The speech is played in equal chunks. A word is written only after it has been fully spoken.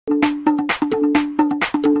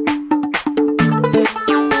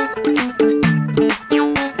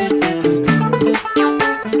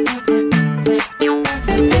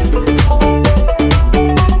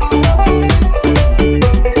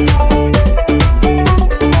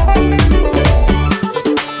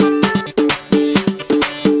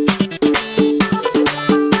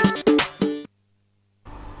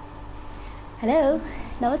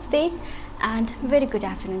very good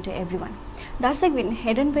afternoon to everyone. दर्शकबिन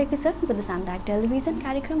हेर्नु भएको छ बुद्ध सामुदायिक टेलिभिजन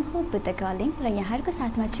कार्यक्रम हो बुद्ध कलिङ र यहाँहरुको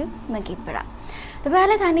साथमा छु म गीतबरा।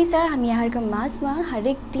 तपाईहरुलाई थाहा नै छ हामी यहाँहरुको माझमा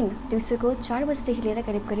हरेक दिन दिउँसोको 4 बजेदेखि लिएर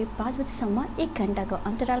करिब 5 बजेसम्म 1 घण्टाको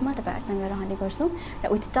अन्तरालमा तपाईहरुसँग रहने गर्छौं र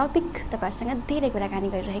उही टपिक तपाईहरुसँग धेरै कुराकानी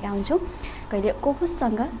गरिरहेका हुन्छौं। कहिले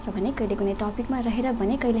कोहोससँग र भने कहिले कुनै टपिकमा रहेर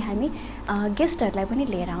भने कहिले हामी गेस्टहरुलाई पनि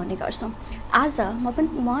लिएर आउने गर्छौं। आज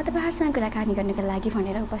म तपाईहरुसँग कुराकानी गर्नको लागि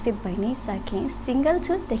भनेर उपस्थित भइ नै सके। सिंगल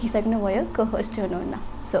छु देखिसक्नुभयो को-होस्ट हुनुहुन्न।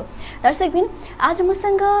 सो दर्शकबिन आज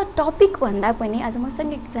मसँग टपिक भन्दा पनि आज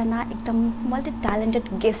मसँग एकजना एकदम मल्टी ट्यालेन्टेड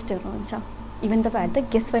गेस्ट हुनुहुन्छ। इभन तपाईहरु त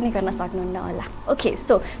गेस्ट पनि गर्न सक्नुहुन्न होला। ओके,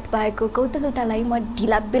 सो तपाईको कौतूहलतालाई म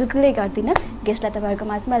ढिला बिल्कुलै गर्दिन। गेस्टलाई तपाईहरुको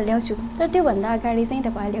माझमा ल्याउँछु। तर त्यो भन्दा अगाडि चाहिँ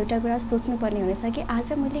तपाईहरुले एउटा कुरा सोच्नुपर्ने हुनेछ कि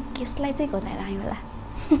आज मैले गेस्टलाई चाहिँ कसलाई ल्याएँ होला।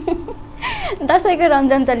 दशैंको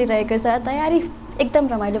रमझम चलिरहेको छ, तयारी एकदम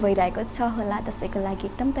रमाइलो भइरहेको छ होला। दशैंको लागि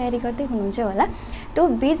एकदम तयारी गर्दै हुनुहुन्छ होला। त्यो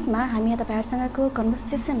बीचमा हामी तपाईहरुसँगको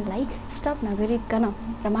कन्भर्सेसनलाई स्टप नगरिकन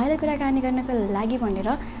रमाइलो कुराकानी गर्नको लागि भनेर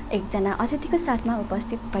एकजना अतिथिको साथमा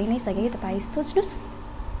उपस्थित भइ नै सके। तपाई सोच्नुस्।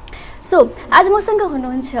 सो आज मसँग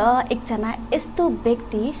हुनुहुन्छ एकजना यस्तो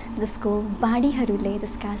व्यक्ति जसको बाणीहरूले,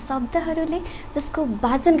 जसका शब्दहरूले, जसको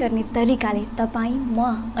वाचन गर्ने तरिकाले तपाई,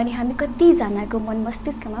 म अनि हामी कतिजनाको मन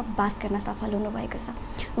मस्तिष्कमा बास गर्न सफल हुनुभएको छ।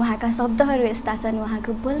 उहाँका शब्दहरू यस्ता छन्,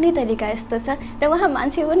 उहाँको बोल्ने तरिका यस्तो छ र उहाँ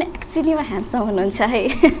मान्छे पनि एक्चुअलीमा ह्यान्डसम हुनुहुन्छ है।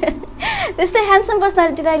 त्यस्तै ह्यान्डसम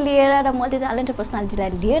पर्सनालिटीलाई लिएर र मल्टी ट्यालेन्टेड पर्सनालिटीलाई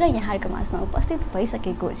लिएर यहाँहरुको माझमा उपस्थित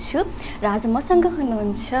भइसकेको छु र आज मसँग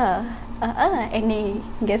हुनुहुन्छ any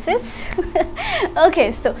guesses?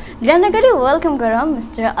 Okay, so जानकारी वेलकम गरौँ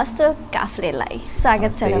मिस्टर अशोक काफ्लेलाई।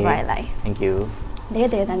 स्वागत छ तपाईलाई। Thank you.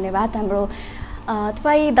 धेरै धन्यवाद। हाम्रो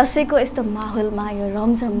तपाई दशैंको यस्तो माहौलमा, यो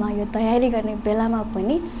रमझममा, यो तयारी गर्ने बेलामा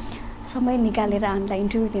पनि समय निकालेर हामीलाई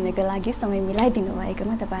इन्टरभ्यु दिनको लागि समय मिलाइदिनु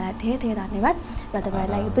भएकोमा तपाईलाई धेरै धन्यवाद र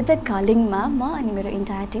तपाईलाई बुद्ध कलिङमा म अनि मेरो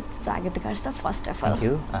इन्टायर टिम स्वागत गर्छ। First of all thank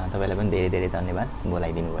you. तपाईलाई पनि धेरै धन्यवाद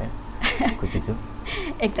बोलाइदिनु भयो। खुसी छु।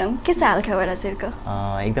 एकदम के छ हाल खबर हजुरको?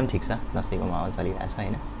 एकदम ठीक छ। दशैंको माहौल चलिरहेछ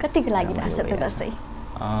हैन। कतिको लागिरहेछ त दशैं?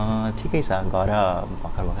 ठिकै छ। घर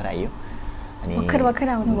भर्खर आइयो अनि भर्खर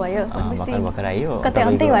आउनु भयो। भर्खर आइयो। कतै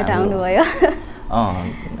अन्तैबाट आउनु भयो?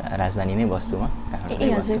 राजधानी नै बस्छु म।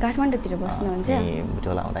 ए हजुर काठमाडौँतिर बस्नुहुन्छ?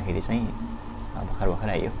 बुटवल आउँदाखेरि चाहिँ भर्खर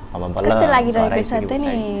आइयो। अब बल्ल कस्तो लागिरहेको छ त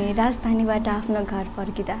नि राजधानीबाट आफ्नो घर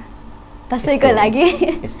फर्किदा दशैंको लागि?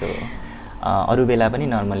 यस्तो अरु बेला पनि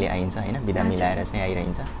नर्मली आइन्छ हैन, बिदा मिलाएर चाहिँ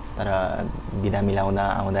आइरहन्छ। तर बिदा मिलाउँदा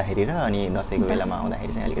आउँदाखेरि र अनि दशैंको बेलामा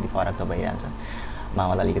आउँदाखेरि चाहिँ अलिकति फरक त भइहाल्छ।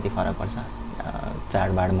 माहौल अलिकति फरक पर्छ।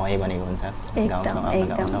 चाडबाड मय बनेको हुन्छ गाउँठाउँमा,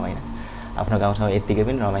 हैन। आफ्नो गाउँठाउँ यतिकै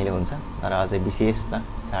पनि रमाइलो हुन्छ, तर अझै विशेष त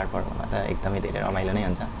चाडपर्वमा त एकदमै धेरै रमाइलो नै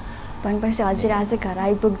हुन्छ। भनेपछि हजुर आज घर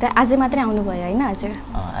आइपुग्दा आज मात्रै आउनु भयो हैन हजुर?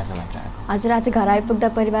 आज मात्र आएको। हजुर आज घर आइपुग्दा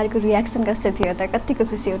परिवारको रियाक्सन कस्तो थियो त? कतिको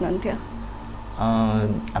खुसी हुनुहुन्थ्यो?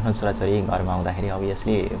 आफ्नो छोराछोरी घरमा आउँदाखेरि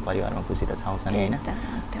अभियसली परिवारमा खुसी त छाउँछ नि हैन।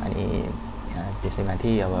 अनि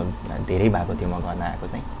त्यसैमाथि अब धेरै भएको थियो म घरमा आएको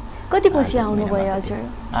चाहिँ। कति पछि आउनु भयो हजुर?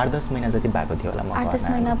 8-10 महिना जति भएको थियो होला म। 8-10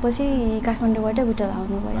 महिना पछि काठमाडौँबाट बुटवल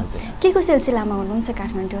आउनु भयो। के को सिलसिलामा हुनुहुन्छ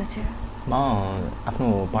काठमाडौँ हजुर? म आफ्नो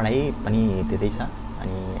पढाइ पनि त्यतै छ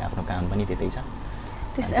अनि आफ्नो काम पनि त्यतै छ।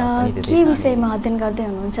 के विषयमा अध्ययन गर्दै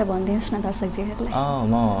हुनुहुन्छ भनिदिनुस् न दर्शकजीहरुलाई?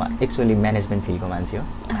 म एक्चुअली म्यानेजमेन्ट फिल्डको मान्छे हो।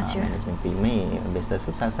 म्यानेजमेन्ट फिल्डमै व्यस्त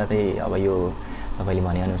छु। साथसाथै अब यो तपाईले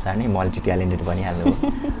भने अनुसार नै मल्टी ट्यालेन्टेड भनिहाल्नु हो।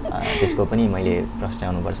 त्यसको पनि मैले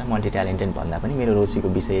प्रस्ट्याउनुपर्छ। मल्टी ट्यालेन्टेड भन्दा पनि मेरो रुचिको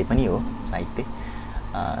विषय पनि हो साहित्य।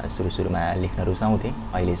 सुरुमा लेख्न रुचाउँथे।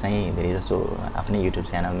 अहिले चाहिँ धेरै जसो आफ्नै युट्युब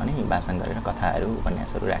च्यानलमा नै भाषण गरेर कथाहरू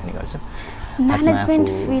उपन्यासहरू राख्ने गर्छु। म्यानेजमेन्ट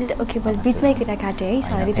फिल्ड ओके बल बीचमै कुरा काटे है,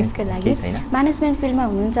 सरी त्यसको लागि। म्यानेजमेन्ट फिल्डमा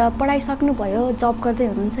हुनुहुन्छ, पढाइ सक्नुभयो, जब गर्दै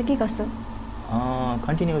हुनुहुन्छ कि कस्तो?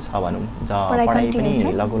 कन्टिन्यू छ भनौँ। पढाइ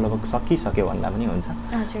पनि लगभग सकिसक्यो भन्दा पनि हुन्छ।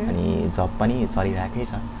 अनि जब पनि चलिरहेकै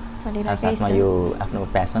छ। साथसाथमा यो आफ्नो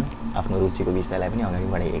प्यासन, आफ्नो रुचिको विषयलाई पनि अगाडि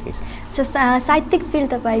बढाइएकै छ। साहित्यिक फिल्ड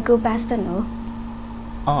तपाईको प्यासन हो?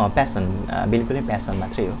 प्यासन बिल्कुलै प्यासन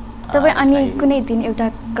मात्रै हो। तपाई अनि कुनै दिन एउटा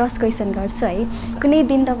क्रस क्वेसन गर्छु है। कुनै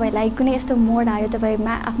दिन तपाईलाई कुनै यस्तो मोड आयो तपाई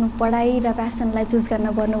आफ्नो पढाइ र प्यासनलाई चुज गर्न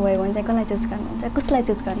पर्नुभयो भने चाहिँ कसलाई चुज गर्नुहुन्छ? कसलाई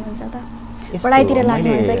चुज गर्नुहुन्छ त? पढाइतिर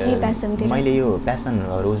लाग्नुहुन्छ कि प्यासनतिर? मैले यो प्यासन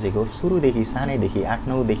रोजेको सुरुदेखि सानैदेखि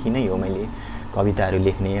 8-9 देखि नै हो। मैले कविताहरू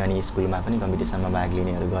लेख्ने अनि स्कुलमा पनि कम्पिटिसनमा भाग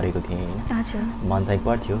लिनेहरू गरेको थिएँ हैन। हजुर। मन चाहिँ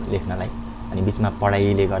पर्थ्यो लेख्नलाई। अनि बीचमा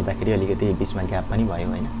पढाइले गर्दाखेरि अलिकति बीचमा ग्याप पनि भयो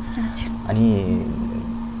हैन। हजुर। अनि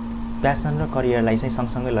प्यासन र करियरलाई चाहिँ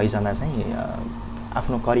सँगसँगै लैजाँदा चाहिँ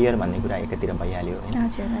आफ्नो करियर भन्ने कुरा एकातिर भइहाल्यो हैन।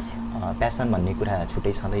 हजुर हजुर। प्यासन भन्ने कुरा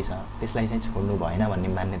छुट्टै छँदैछ, त्यसलाई चाहिँ छोड्नु भएन भन्ने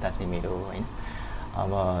मान्यता चाहिँ मेरो हो हैन।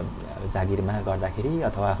 अब जागिरमा गर्दाखेरि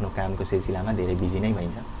अथवा आफ्नो कामको सिलसिलामा धेरै बिजी नै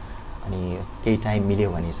भइन्छ अनि केही टाइम मिल्यो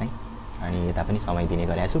भने चाहिँ अनि यता पनि समय दिने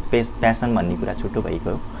गरेको छु प्यासन भन्ने कुरा छुट्टो भएको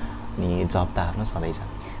हो अनि जब त आफ्नो सधैँ छ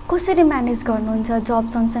कसरी म्यानेज गर्नुहुन्छ जब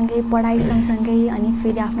सँगसँगै पढाइ सँगसँगै अनि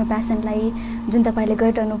फेरि आफ्नो प्यासनलाई जुन तपाईँले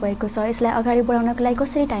गरिरहनु भएको छ यसलाई अगाडि बढाउनको लागि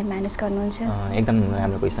कसरी टाइम म्यानेज गर्नुहुन्छ एकदम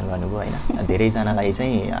राम्रो क्वेसन गर्नुभयो होइन धेरैजनालाई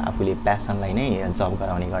चाहिँ आफूले प्यासनलाई नै जब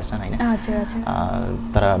गराउने गर्छन् होइन हजुर हजुर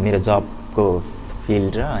तर मेरो जबको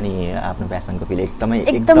फिल्ड र अनि आफ्नो प्यासनको फिल्ड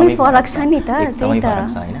एकदमै फरक छ नि त एकदमै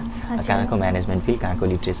फरक छ होइन कहाँको म्यानेजमेन्ट फिल्ड कहाँको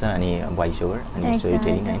लिट्रेचर अनि भोइस ओभर अनि स्टोरी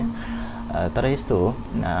टेलिङ होइन तर यस्तो हो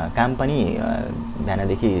काम पनि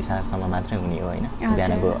बिहानदेखि साँझसम्म मात्रै हुने हो होइन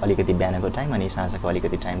बिहानको अलिकति बिहानको टाइम अनि साँझको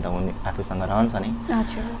अलिकति टाइम त हुने आफूसँग रहन्छ नै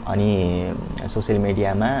अनि सोसियल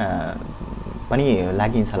मिडियामा पनि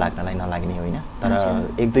लागिन्छ लाग्नलाई नलाग्ने होइन तर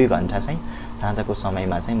 1-2 घन्टा चाहिँ साँझको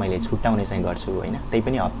समयमा चाहिँ मैले छुट्याउने चाहिँ गर्छु होइन त्यही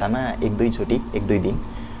पनि हप्तामा 1-2 चोटि 1-2 दिन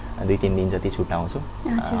 2-3 दिन जति छुट्याउँछु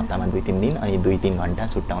हप्तामा 2-3 दिन अनि 2-3 घन्टा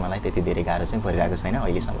छुट्याउनलाई त्यति धेरै गाह्रो चाहिँ परिरहेको छैन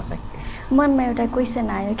अहिलेसम्म चाहिँ मनमा एउटा क्वेसन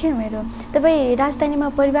आयो क्या मेरो तपाईँ राजधानीमा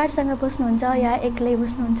परिवारसँग बस्नुहुन्छ या एक्लै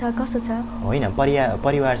बस्नुहुन्छ कसो छ होइन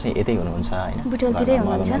परिवार चाहिँ यतै हुनुहुन्छ होइन बुटवलतिरै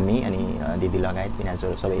हुनुहुन्छ मम्मी अनि दिदी लगायत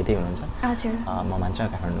पिनाजोहरू सबै यतै हुनुहुन्छ हजुर म मात्र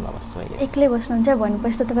काठमाडौँमा बस्छु अहिले एक्लै बस्नुहुन्छ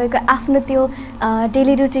भनेपछि त तपाईँको आफ्नो त्यो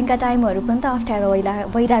डेली रुटिनका टाइमहरू पनि त अप्ठ्यारो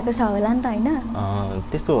भइरहेको छ होला नि त होइन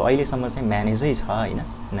त्यस्तो अहिलेसम्म चाहिँ म्यानेजै छ होइन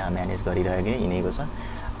म्यानेज गरिरहेकै हिँडेको छ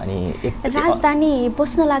अनि राजधानी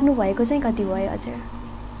बस्न लाग्नु भएको चाहिँ कति भयो हजुर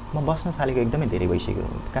म बस्न थालेको एकदमै धेरै भइसक्यो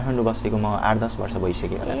काठमाडौँ बसेको म 8-10 वर्ष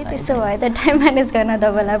भइसक्यो होला त्यसो भए त टाइम म्यानेज गर्न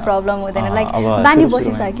तपाईँलाई प्रब्लम हुँदैन लाइक बानी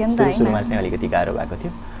बसिसक्यो नि त हैन सुरुमा चाहिँ अलिकति गाह्रो भएको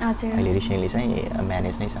थियो हजुर अहिले रिसेन्टली चाहिँ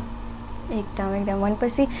म्यानेज नै छ एकदम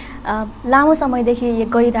भनेपछि लामो समयदेखि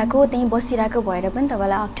गरिरहेको त्यहीँ बसिरहेको भएर पनि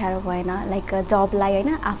तपाईँलाई अप्ठ्यारो भएन लाइक जबलाई होइन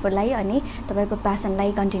आफूलाई अनि तपाईँको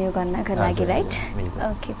प्यासनलाई कन्टिन्यू गर्नको लागि राइट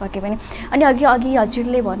ओके पक्कै पनि अनि अघि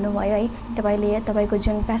हजुरले भन्नुभयो है तपाईँले तपाईँको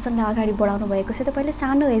जुन प्यासनलाई अगाडि बढाउनु भएको छ तपाईँले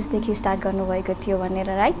सानो एजदेखि स्टार्ट गर्नुभएको थियो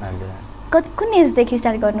भनेर राइट कुन एजदेखि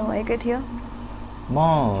स्टार्ट गर्नुभएको थियो म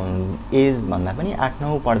एज भन्दा पनि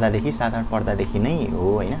 8-9 पढ्दादेखि 7-8 पढ्दादेखि नै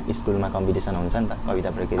हो होइन स्कुलमा कम्पिटिसन हुन्छ नि त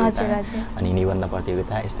कविता प्रतियोगिता अनि निबन्ध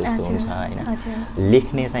प्रतियोगिता यस्तो हुन्छ होइन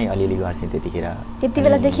लेख्ने चाहिँ अलिअलि गर्थेँ त्यति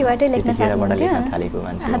बेलादेखिबाटै लेख्न थालेको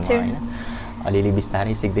मान्छे होइन अलिअलि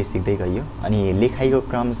बिस्तारै सिक्दै गयो अनि लेखाइको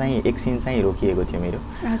क्रम चाहिँ एकछिन चाहिँ रोकिएको थियो मेरो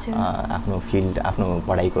आफ्नो फिल्ड आफ्नो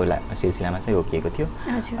पढाइको सिलसिलामा चाहिँ रोकिएको थियो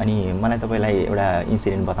अनि मलाई तपाईँलाई एउटा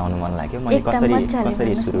इन्सिडेन्ट बताउनु मन लाग्यो मैले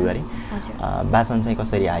कसरी सुरु गरेँ वाचन चाहिँ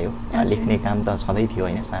कसरी आयो लेख्ने काम त छँदै थियो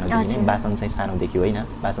होइन सानोदेखि नै वाचन चाहिँ सानोदेखि होइन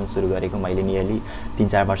वाचन सुरु गरेको मैले नियरली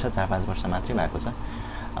 3-4 वर्ष 4-5 वर्ष मात्रै भएको छ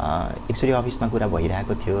एकचोटि अफिसमा कुरा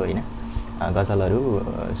भइरहेको थियो होइन गजलहरू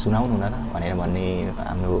सुनाउनु न भनेर भन्ने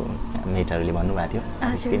हाम्रो मेटरहरूले भन्नुभएको थियो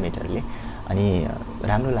अफिसकै मेटरले अनि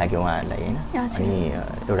राम्रो लाग्यो उहाँहरूलाई होइन अनि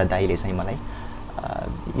एउटा दाइले चाहिँ मलाई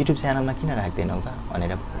युट्युब च्यानलमा किन राख्दैनौ त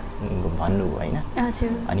भनेर भन्नु होइन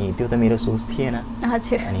अनि त्यो त मेरो सोच थिएन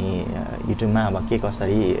अनि युट्युबमा अब के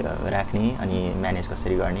कसरी राख्ने अनि म्यानेज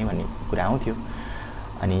कसरी गर्ने भन्ने कुरा आउँथ्यो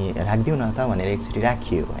अनि राखिदिउँ न त भनेर एकचोटि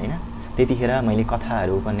राखियो होइन त्यतिखेर मैले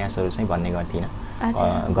कथाहरू उपन्यासहरू चाहिँ भन्ने गर्थिनँ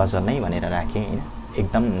गजल नै भनेर राखेँ होइन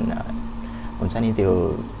एकदम हुन्छ नि त्यो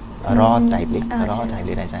र टाइपले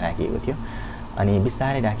चाहिँ राखिएको थियो अनि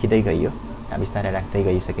बिस्तारै राख्दै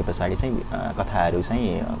गइसके पछाडि चाहिँ कथाहरू चाहिँ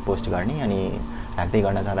पोस्ट गर्ने अनि राख्दै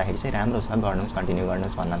गर्न जाँदाखेरि चाहिँ राम्रो छ गर्नुहोस् कन्टिन्यू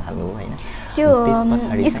गर्नुहोस् भन्न थाल्नु होइन त्यो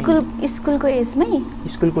स्कुलको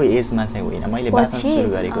एजमा चाहिँ होइन मैले वाचन सुरु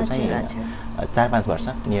गरेको चाहिँ 4-5 वर्ष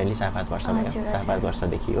नियरली 4-5 वर्ष भयो 4-5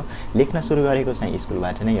 वर्षदेखि हो लेख्न सुरु गरेको चाहिँ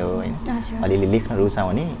स्कुलबाट नै हो होइन अलिअलि लेख्न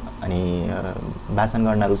रुचाउने अनि वाचन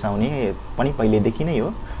गर्न रुचाउने पनि पहिलेदेखि नै हो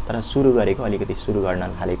तर सुरु गरेको अलिकति सुरु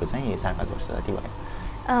गर्न थालेको चाहिँ 4-5 वर्ष जति भयो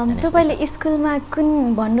तपाईँले स्कुलमा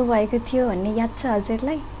कुन भन्नुभएको थियो भन्ने याद छ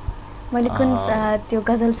हजुरलाई मैले कुन त्यो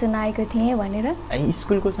गजल सुनाएको थिएँ भनेर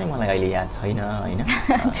स्कुलको चाहिँ मलाई अहिले याद छैन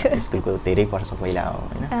होइन स्कुलको धेरै वर्ष पहिला हो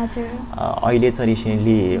होइन अहिले चाहिँ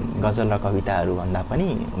रिसेन्टली गजल र कविताहरू भन्दा पनि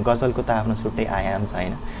गजलको त आफ्नो छुट्टै आयाम छ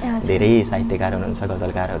होइन धेरै साहित्यकार हुनुहुन्छ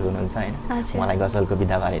गजलकारहरू हुनुहुन्छ होइन मलाई गजलको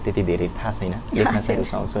विधाबारे त्यति धेरै थाहा छैन लेख्न चाहिँ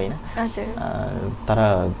रुचाउँछु होइन तर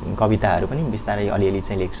कविताहरू पनि बिस्तारै अलिअलि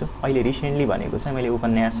चाहिँ लेख्छु अहिले रिसेन्टली भनेको चाहिँ मैले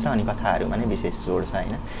उपन्यास र अनि कथाहरूमा नै विशेष जोड छ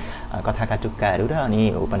होइन कथाका टुक्काहरू र अनि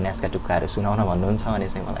उपन्यासका टुक्काहरू सुनाउन भन्नुहुन्छ भने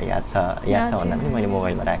चाहिँ मलाई याद छ भन्दा पनि मैले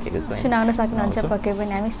मोबाइलमा राखेको छु सुनाउन सक्नुहुन्छ पक्कै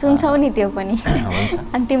पनि हामी सुन्छौँ नि त्यो पनि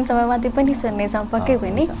अन्तिम समयमा त्यो पनि सुन्नेछौँ पक्कै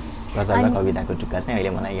पनि गजल र कविताको टुक्का चाहिँ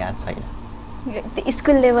अहिले मलाई याद छैन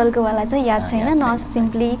स्कुल लेभलको वाला चाहिँ याद छैन, न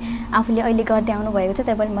सिम्पली आफूले अहिले गर्दै आउनु भएको छ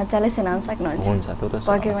तपाईँले मजाले सुनाउन सक्नुहुन्छ। हुन्छ, त्यो त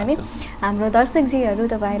पक्कै पनि हाम्रो दर्शकजीहरू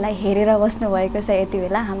तपाईँलाई हेरेर बस्नुभएको छ, यति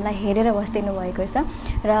बेला हामीलाई हेरेर बसिदिनु भएको छ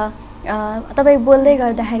र तपाईँ बोल्दै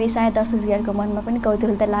गर्दाखेरि सायद दर्शकजीहरूको मनमा पनि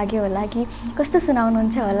कौतूहलता लाग्यो होला कि कस्तो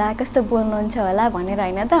सुनाउनुहुन्छ होला, कस्तो बोल्नुहुन्छ होला भनेर,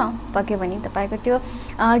 होइन त? पक्कै पनि तपाईँको त्यो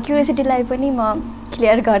क्युरियोसिटीलाई पनि म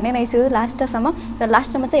क्लियर गर्ने नै छु लास्टसम्म, र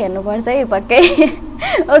लास्टसम्म चाहिँ हेर्नुपर्छ है पक्कै।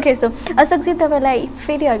 ओके, सो अशोकजी तपाईँलाई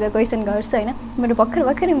फेरि अर्को क्वेसन गर्छु होइन, मेरो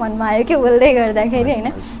भर्खरै मनमा आयो कि बोल्दै गर्दाखेरि होइन।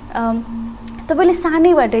 तपाईँले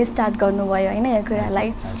सानैबाट स्टार्ट गर्नुभयो होइन यो कुरालाई,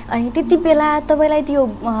 अनि त्यति बेला तपाईँलाई त्यो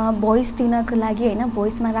भोइस दिनको लागि होइन,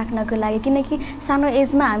 भोइसमा राख्नको लागि, किनकि सानो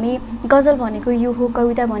एजमा हामी गजल भनेको यो हो,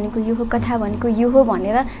 कविता भनेको यो हो, कथा भनेको यो हो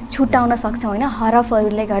भनेर छुट्याउन सक्छौँ होइन,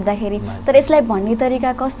 हरफहरूले गर्दाखेरि, तर यसलाई भन्ने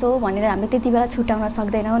तरिका कस्तो हो भनेर हामीले त्यति बेला छुट्याउन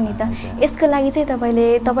सक्दैनौँ नि त। यसको लागि चाहिँ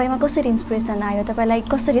तपाईँमा कसरी इन्सपिरेसन आयो, तपाईँलाई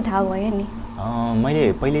कसरी थाहा भयो नि?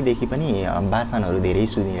 मैले पहिलेदेखि पनि वाचनहरू धेरै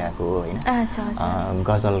सुनिरहेको हो होइन।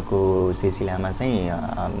 गजलको सिलसिलामा चाहिँ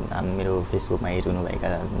मेरो फेसबुकमा हेर्नुभएका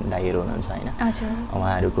दाइहरू हुनुहुन्छ होइन,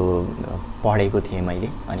 उहाँहरूको पढेको थिएँ मैले,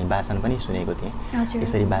 अनि वाचन पनि सुनेको थिएँ।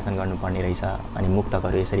 यसरी वाचन गर्नुपर्ने रहेछ, अनि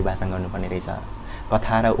मुक्तकहरू यसरी वाचन गर्नुपर्ने रहेछ।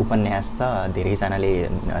 कथा र उपन्यास त धेरैजनाले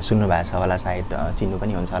सुन्नुभएको छ होला, सायद चिन्नु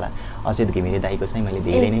पनि हुन्छ होला। अजित घिमिरे दाइको चाहिँ मैले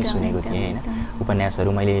धेरै नै सुनेको थिएँ होइन।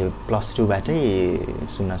 उपन्यासहरू मैले +2बाटै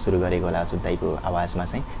सुन्न सुरु गरेको होला अजित दाइको आवाजमा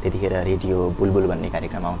चाहिँ। त्यतिखेर रेडियो बुलबुल भन्ने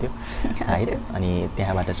कार्यक्रम आउँथ्यो सायद, अनि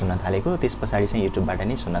त्यहाँबाट सुन्न थालेको। त्यस पछाडि चाहिँ युट्युबबाट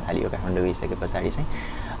नै सुन्न थालियो काठमाडौँ गइसके पछाडि चाहिँ।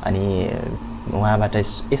 अनि उहाँबाट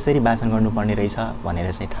यसरी वाचन गर्नुपर्ने रहेछ भनेर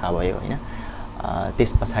चाहिँ थाहा भयो होइन।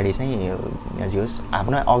 त्यस पछाडि चाहिँ जे होस्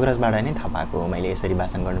आफ्नो अग्रजबाट नै थाहा पाएको हो मैले, यसरी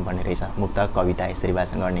वाचन गर्नुपर्ने रहेछ, मुक्तक कविता यसरी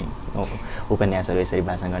वाचन गर्ने, उपन्यासहरू यसरी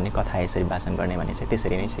वाचन गर्ने, कथा यसरी वाचन गर्ने भने चाहिँ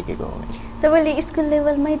त्यसरी नै सिकेको हो मैले। तपाईँले स्कुल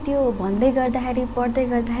लेभलमै त्यो भन्दै गर्दाखेरि, पढ्दै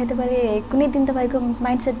गर्दाखेरि तपाईँले कुनै दिन तपाईँको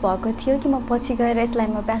माइन्डसेट भएको थियो कि म पछि गएर यसलाई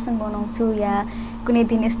म प्यासन बनाउँछु या कुनै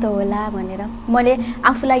दिन यस्तो होला भनेर, मैले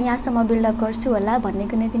आफूलाई यहाँसम्म बिल्डअप गर्छु होला भन्ने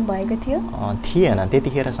कुनै दिन भएको थियो? थिएन,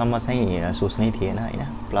 त्यतिखेरसम्म चाहिँ सोच्नै थिएन होइन।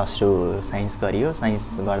 +2 साइन्स गरियो,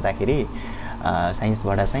 साइन्स गर्दाखेरि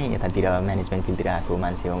साइन्सबाट चाहिँ यतातिर म्यानेजमेन्ट फिल्डतिर आएको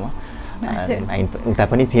मान्छे हो म। उता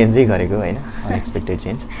पनि चेन्जै गरेको होइन, अनएक्सपेक्टेड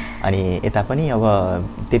चेन्ज। अनि यता पनि अब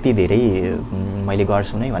त्यति धेरै मैले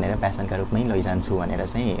गर्छु नै भनेर प्यासनका रूपमै लैजान्छु भनेर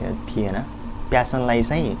चाहिँ थिएन। प्यासनलाई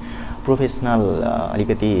चाहिँ प्रोफेसनल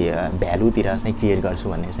अलिकति भ्यालुतिर चाहिँ क्रिएट गर्छु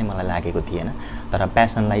भन्ने चाहिँ मलाई लागेको थिएन। तर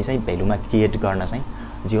प्यासनलाई चाहिँ भ्यालुमा क्रिएट गर्न चाहिँ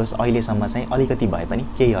जे होस् अहिलेसम्म चाहिँ अलिकति भए पनि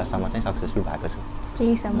केही हदसम्म चाहिँ सक्सेसफुल भएको छु।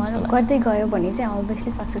 केहीसम्म गर्दै गयो भने चाहिँ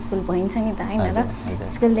अभियसली सक्सेसफुल भइन्छ नि त होइन र।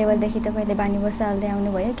 स्कुल लेभलदेखि तपाईँले बानी बसाल्दै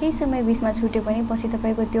आउनुभयो, केही समय बिचमा छुट्यो पनि पछि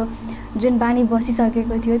तपाईँको त्यो जुन बानी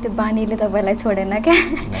बसिसकेको थियो त्यो बानीले तपाईँलाई छोडेन क्या।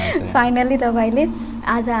 फाइनल्ली तपाईँले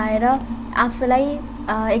आज आएर आफूलाई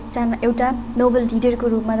एउटा नोबल लिडरको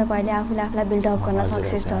रूपमा तपाईँले आफूलाई बिल्डअप गर्न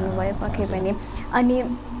सक्सेस हुनुभयो पक्कै पनि। अनि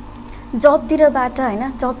जबतिरबाट होइन,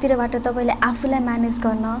 जबतिरबाट तपाईँले आफूलाई म्यानेज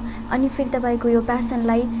गर्न अनि फेरि तपाईँको यो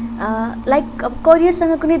प्यासनलाई लाइक अब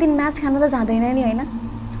करियरसँग कुनै दिन म्याच खान त जाँदैन नि होइन।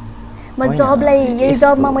 म जबलाई यही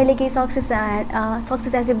जबमा मैले केही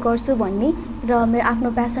सक्सेस एचिभ गर्छु भन्ने र मेरो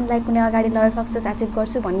आफ्नो प्यासनलाई कुनै अगाडि लगेर सक्सेस एचिभ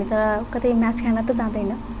गर्छु भन्ने त कतै म्याच खान त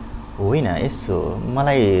जाँदैन होइन। यसो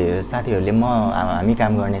मलाई साथीहरूले हामी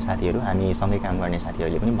काम गर्ने साथीहरू, हामी सँगै काम गर्ने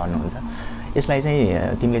साथीहरूले पनि भन्नुहुन्छ यसलाई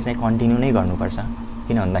चाहिँ तिमीले चाहिँ कन्टिन्यू नै गर्नुपर्छ,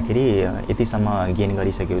 किन भन्दाखेरि यतिसम्म गेन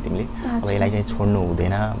गरिसक्यौ तिमीले, अब यसलाई चाहिँ छोड्नु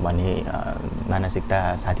हुँदैन भन्ने मानसिकता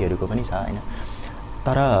साथीहरूको पनि छ होइन।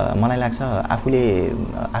 तर मलाई लाग्छ आफूले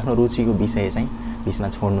आफ्नो रुचिको विषय चाहिँ बिचमा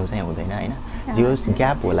छोड्नु चाहिँ हुँदैन होइन। जे होस्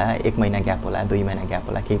ग्याप होला, 1 महिना ग्याप होला, 2 महिना ग्याप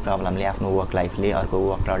होला, केही प्रब्लमले आफ्नो वर्क लाइफले अर्को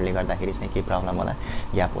वर्क लोडले गर्दाखेरि चाहिँ केही प्रब्लम होला,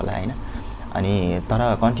 ग्याप होला होइन। अनि तर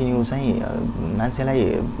कन्टिन्यू चाहिँ मान्छेलाई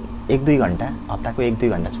 1-2 घन्टा, हप्ताको 1-2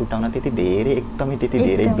 घन्टा छुट्याउन एकदमै त्यति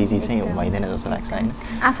धेरै बिजी चाहिँ भइँदैन जस्तो लाग्छ होइन।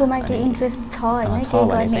 आफूमा केही इन्ट्रेस्ट छ होइन, केही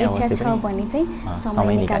गर्ने इच्छा छ भने चाहिँ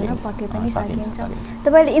समय निकाल्न पक्कै पनि सकिन्छ।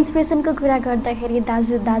 तपाईँले इन्सपिरेसनको कुरा गर्दाखेरि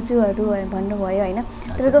दाजुहरू भन्नुभयो होइन,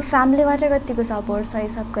 तपाईँको फ्यामिलीबाट कतिको सपोर्ट छ यो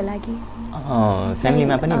सबको लागि?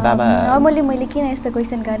 फ्यामिलीमा पनि बाबा नर्मली मैले किन यस्तो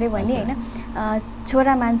क्वेसन गरेँ भने होइन,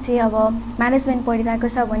 छोरा मान्छे अब म्यानेजमेन्ट पढिरहेको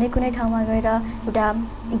छ भने कुनै ठाउँमा गएर एउटा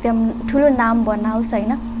एकदम ठुलो नाम बनाओस्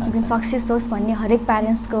होइन, एकदम सक्सेस होस् भन्ने हरेक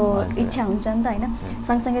प्यारेन्ट्सको इच्छा हुन्छ नि त होइन।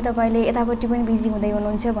 सँगसँगै तपाईँले यतापट्टि पनि बिजी हुँदै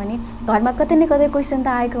हुनुहुन्छ भने घरमा कतै न कतै क्वेसन त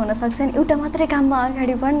आएको हुनसक्छ नि, एउटा मात्रै काममा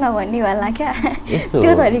अगाडि बढ्न भन्ने होला क्या,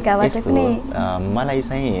 त्यो तरिकाबाट कुनै? मलाई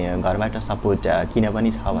चाहिँ घरबाट सपोर्ट किन पनि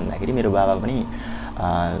छ भन्दाखेरि मेरो बाबा पनि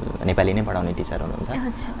नेपाली नै पढाउने टिचर हुनुहुन्छ।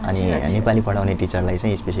 अनि नेपाली पढाउने टिचरलाई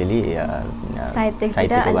चाहिँ स्पेसली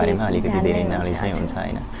साहित्यको बारेमा अलिकति धेरै नलेज नै हुन्छ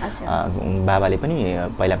होइन। बाबाले पनि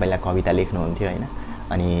पहिला कविता लेख्नुहुन्थ्यो होइन,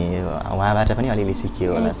 अनि उहाँबाट पनि अलिअलि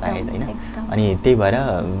सिकियो होला सायद होइन। अनि त्यही भएर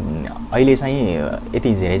अहिले चाहिँ यति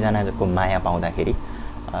धेरैजनाको माया पाउँदाखेरि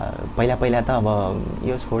पहिला पहिला त अब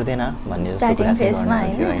यो छोड्दैन भन्ने जस्तो कुरा चाहिँ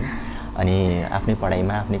गर्नुहुन्थ्यो होइन। अनि आफ्नै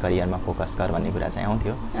पढाइमा आफ्नै करियरमा फोकस गर भन्ने कुरा चाहिँ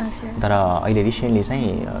आउँथ्यो। तर अहिले रिसेन्टली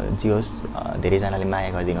चाहिँ जे होस् धेरैजनाले माया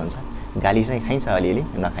गरिदिनुहुन्छ, गाली चाहिँ खाइन्छ अलिअलि,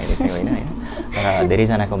 नखाइने चाहिँ होइन होइन। तर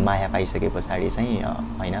धेरैजनाको माया पाइसके पछाडि चाहिँ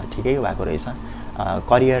होइन ठिकै भएको रहेछ।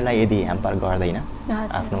 करियरलाई यदि ह्याम्पर गर्दैन,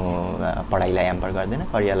 आफ्नो पढाइलाई ह्याम्पर गर्दैन,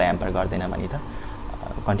 करियरलाई ह्याम्पर गर्दैन भने त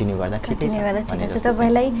कन्टिन्यू गर्दा ठिकै छ।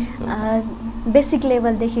 तपाईँलाई बेसिक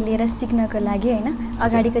लेभलदेखि लिएर सिक्नको लागि होइन,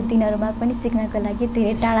 अगाडिको दिनहरूमा पनि सिक्नको लागि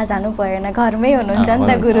धेरै टाढा जानु भएन, घरमै हुनुहुन्छ नि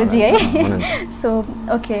त गुरुजी है। सो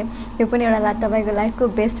ओके, यो पनि एउटा तपाईँको लाइफको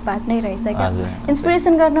बेस्ट पार्ट नै रहेछ क्या।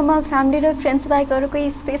 इन्सपिरेसन गर्नमा फ्यामिली र फ्रेन्ड्स बाहेक अरू कोही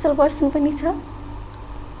स्पेसल पर्सन पनि छ?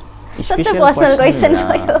 पर्सनल क्वेसन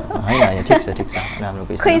भयो होइन, ठिक छ राम्रो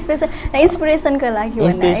क्वेसन। खोइ स्पेसल इन्सपिरेसनको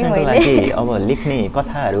लागि अब लेख्ने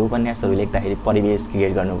कथाहरू उपन्यासहरू लेख्दाखेरि परिवेश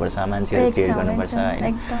क्रिएट गर्नुपर्छ, मान्छेहरू क्रिएट गर्नुपर्छ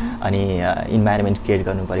होइन। अनि इन्भाइरोमेन्ट क्रिएट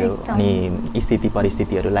गर्नु पर्यो, अनि स्थिति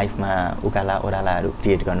परिस्थितिहरू लाइफमा उकाला ओह्रालाहरू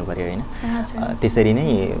क्रिएट गर्नु पर्यो होइन। त्यसरी नै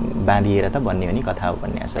बाँधिएर त बन्ने हो नि कथा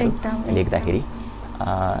उपन्यासहरू लेख्दाखेरि।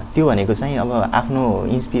 त्यो भनेको चाहिँ अब आफ्नो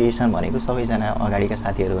इन्सपिरेसन भनेको सबैजना अगाडिका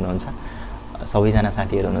साथीहरू हुनुहुन्छ, सबैजना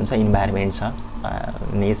साथीहरू हुनुहुन्छ, इन्भाइरोमेन्ट छ,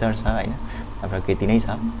 नेचर छ होइन, प्रकृति नै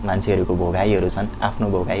छ, मान्छेहरूको भोगाइहरू छन्, आफ्नो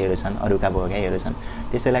भोगाइहरू छन्, अरूका भोगाइहरू छन्,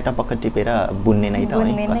 त्यसैलाई टपक्क टिपेर बुन्ने नै त हो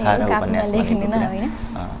कथा र उपन्यास भनेको होइन।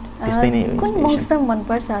 त्यस्तै नै हो। कुन मौसम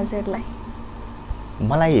मनपर्छ हजुरलाई?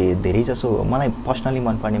 मलाई धेरै जसो मलाई पर्सनली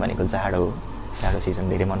मनपर्ने भनेको जाडो हो। जाडो सिजन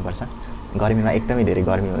धेरै मनपर्छ। गर्मीमा एकदमै धेरै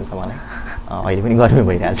गर्मी हुन्छ मलाई, अहिले पनि गर्मी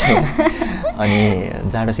भइरहेछ होइन। अनि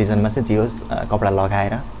जाडो सिजनमा चाहिँ जे होस् कपडा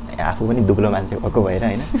लगाएर, आफू पनि दुब्लो मान्छे भएको भएर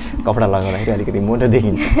होइन, कपडा लगाउँदाखेरि अलिकति मोटो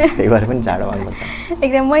देखिन्छ, त्यही भएर पनि जाडो मनपर्छ।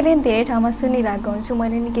 एकदम मैले पनि धेरै ठाउँमा सुनिरहेको हुन्छु,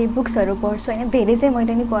 मैले नि केही बुक्सहरू पढ्छु होइन, धेरै चाहिँ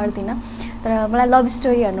मैले नि पढ्दिनँ, तर मलाई लभ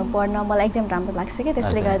स्टोरीहरू पढ्न मलाई एकदम राम्रो लाग्छ क्या।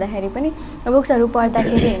 त्यसले गर्दाखेरि पनि बुक्सहरू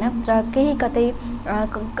पढ्दाखेरि होइन, र केही कतै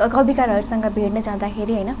कविकारहरूसँग भेट्न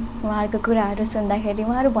जाँदाखेरि होइन, उहाँहरूको कुराहरू सुन्दाखेरि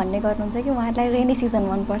उहाँहरू भन्ने गर्नुहुन्छ कि उहाँहरूलाई रेनी सिजन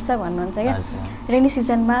मनपर्छ भन्नुहुन्छ क्या। रेनी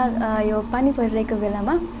सिजनमा यो पानी परिरहेको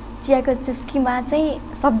बेलामा चियाको चुस्कीमा चाहिँ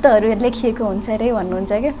शब्दहरू लेखिएको हुन्छ अरे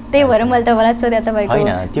भन्नुहुन्छ क्या। त्यही भएर मैले तपाईँलाई सोधेँ तपाईँको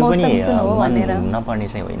मौसम कुन हो भनेर। नपर्ने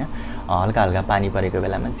चाहिँ होइन, हल्का हल्का पानी परेको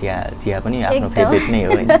बेलामा चिया पनि आफ्नो फेभरेट नै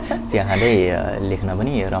हो होइन। चिया खाँदै लेख्न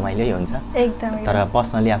पनि रमाइलो हुन्छ। तर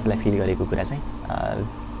पर्सनली आफूलाई फिल गरेको कुरा चाहिँ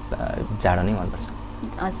जाडो नै मनपर्छ।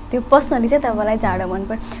 हजुर, त्यो पर्सनली चाहिँ तपाईँलाई जाडो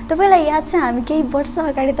मनपर्छ। तपाईँलाई याद छ हामी केही वर्ष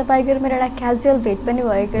अगाडि तपाईँको मेरो एउटा क्याजुअल भेट पनि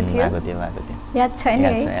भएको थियो? याद छैन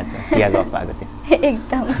है?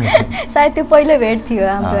 एकदम सायद त्यो पहिलो भेट थियो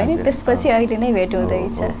हाम्रो होइन, त्यसपछि अहिले नै भेट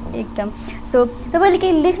हुँदैछ एकदम। सो तपाईँले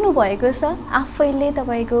केही लेख्नु भएको छ आफैले,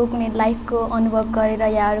 तपाईँको कुनै लाइफको अनुभव गरेर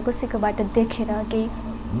या अरू कसैकोबाट देखेर केही?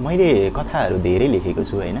 मैले कथाहरू धेरै लेखेको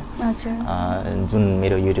छु होइन, जुन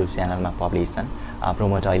मेरो युट्युब च्यानलमा पब्लिस छन्।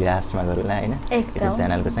 प्रोमोट अहिले लास्टमा गरौँला होइन, युट्युब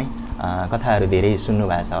च्यानलको चाहिँ कथाहरू धेरै सुन्नु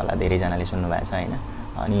भएको छ होला, धेरैजनाले सुन्नु भएको छ होइन।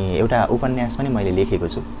 अनि एउटा उपन्यास पनि मैले लेखेको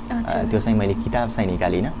छु, त्यो चाहिँ मैले किताब चाहिँ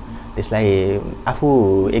निकालिनँ, त्यसलाई आफू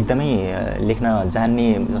एकदमै लेख्न जान्ने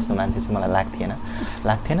जस्तो मान्छे चाहिँ मलाई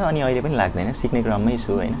लाग्थेन अनि अहिले पनि लाग्दैन, सिक्ने क्रममै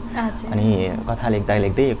छु होइन। अनि कथा लेख्दा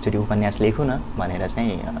लेख्दै एकचोटि उपन्यास लेखौँ न भनेर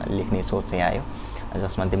चाहिँ लेख्ने सोच चाहिँ आयो,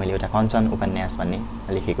 जसमध्ये मैले एउटा कञ्चन उपन्यास भन्ने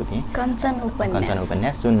लेखेको थिएँ। कञ्चन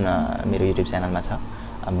उपन्यास जुन मेरो युट्युब च्यानलमा छ,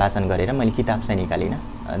 वाचन गरेर मैले किताब चाहिँ निकालिनँ,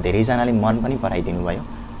 धेरैजनाले मन पनि पराइदिनु भयो।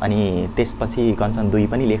 अनि त्यसपछि कञ्चन 2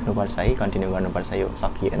 पनि लेख्नुपर्छ है, कन्टिन्यू गर्नुपर्छ, यो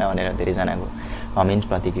सकिएन भनेर धेरैजनाको कमेन्ट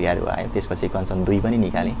प्रतिक्रियाहरू आयो। त्यसपछि कञ्चन 2 पनि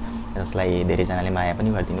निकालेँ, जसलाई धेरैजनाले माया पनि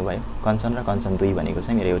गरिदिनु भयो। कञ्चन र कञ्चन 2 भनेको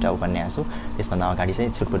चाहिँ मेरो एउटा उपन्यास हो। त्यसभन्दा अगाडि चाहिँ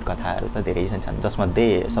छुटपुट कथाहरू त धेरै छन्,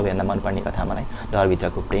 जसमध्ये सबैभन्दा मनपर्ने कथा मलाई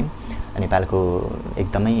डरभित्रको प्रेम, नेपालको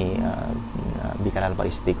एकदमै विकराल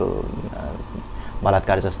परिस्थितिको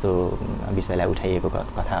बलात्कार जस्तो विषयलाई उठाइएको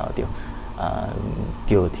कथा हो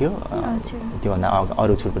त्यो थियो। त्योभन्दा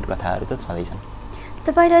अरू छुटपुट कथाहरू त छँदैछन्।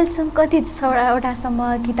 तपाईँले अहिलेसम्म कतिवटासम्म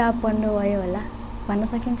किताब पढ्नुभयो होला भन्न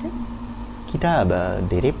सकिन्छ? किताब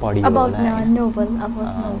धेरै पढियो होला,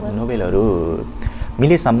 नोभेलहरू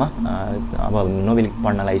मिलेसम्म। अब नोभेल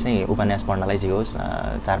पढ्नलाई चाहिँ, उपन्यास पढ्नलाई चाहिँ होस्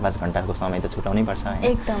 4-5 घन्टाको समय त छुटाउनै पर्छ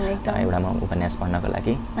एउटामा उपन्यास पढ्नको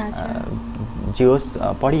लागि। जे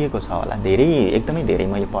होस् पढिएको छ होला, एकदमै धेरै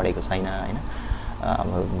मैले पढेको छैन होइन।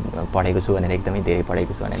 अब पढेको छु भनेर एकदमै धेरै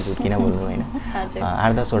पढेको छु भनेर झुट किन बोल्नु होइन।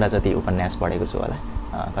 8-10 जति उपन्यास पढेको छु होला,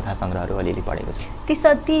 कथा सङ्ग्रहहरू अलिअलि पढेको छु।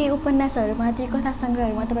 ती उपन्यासहरूमा, ती कथा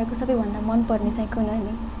सङ्ग्रहहरूमा तपाईँको सबैभन्दा मनपर्ने चाहिँ कुन हो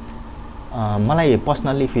नि? मलाई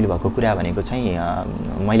पर्सनल्ली फिल भएको कुरा भनेको चाहिँ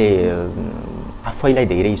मैले आफैलाई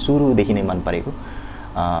धेरै सुरुदेखि नै मन परेको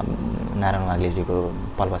नारायण वाग्लेजीको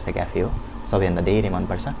पलबसे क्याफे हो, सबैभन्दा धेरै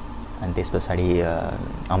मनपर्छ। अनि त्यस पछाडि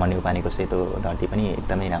अमर न्यौपानेको सेतो धरती पनि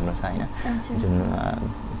एकदमै राम्रो छ होइन, जुन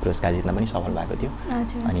पुरस्कार जित्न पनि सफल भएको थियो।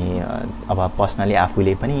 अनि अब पर्सनली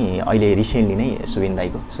आफूले पनि अहिले रिसेन्टली नै सुबिन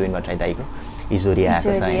भट्टराई दाईको इजोरी आएको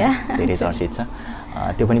छ होइन, धेरै चर्चित छ,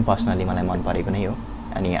 त्यो पनि पर्सनली मलाई मन परेको नै हो।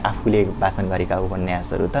 अनि आफूले वाचन गरेका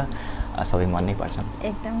उपन्यासहरू त सबै मन नै पर्छन्।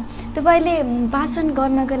 एकदम। तपाईँले वाचन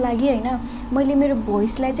गर्नको लागि होइन मैले मेरो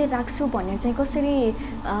भोइसलाई चाहिँ राख्छु भनेर चाहिँ कसरी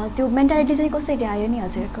त्यो मेन्टालिटी चाहिँ कसरी आयो नि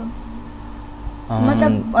हजुरको?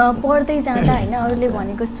 मतलब पढ्दै जाँदा होइन अरूले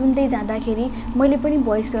भनेको सुन्दै जाँदाखेरि मैले पनि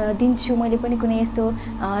भोइस दिन्छु, मैले पनि कुनै यस्तो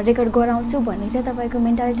रेकर्ड गराउँछु भन्ने चाहिँ तपाईँको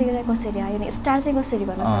मेन्टालिटी कसरी आयो नि? स्टार्ट चाहिँ कसरी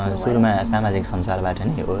गर्न सक्नुभयो? सुरुमा सामाजिक सञ्जालबाट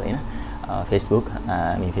नै हो होइन, फेसबुक,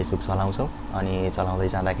 हामी फेसबुक चलाउँछौँ अनि चलाउँदै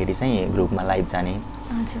जाँदाखेरि चाहिँ ग्रुपमा लाइभ जाने,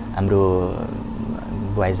 हाम्रो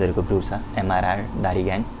बोइजहरूको ग्रुप छ एमआरआर दारी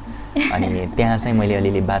ग्याङ, अनि त्यहाँ चाहिँ मैले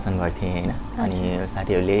अलिअलि वाचन गर्थेँ होइन। अनि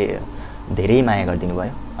साथीहरूले धेरै माया गरिदिनु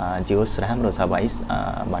भयो, जे होस् राम्रो छ भोइस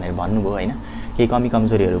भनेर भन्नुभयो होइन, केही कमी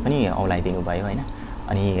कमजोरीहरू पनि औलाइदिनु भयो होइन।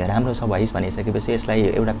 अनि राम्रो छ भोइस भनिसकेपछि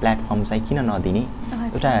यसलाई एउटा प्लेटफर्म चाहिँ किन नदिने,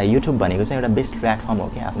 एउटा युट्युब भनेको चाहिँ एउटा बेस्ट प्लेटफर्म हो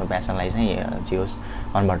कि आफ्नो प्यासनलाई चाहिँ जे होस्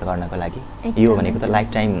कन्भर्ट गर्नको लागि। यो भनेको त लाइफ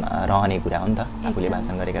टाइम रहने कुरा हो नि त, आफूले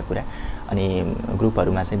वाचन गरेका कुरा। अनि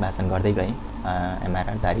ग्रुपहरूमा चाहिँ वाचन गर्दै गएँ,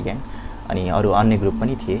 एमआरआर दारी ग्याङ, अनि अरू अन्य ग्रुप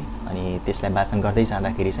पनि थिए। अनि त्यसलाई वाचन गर्दै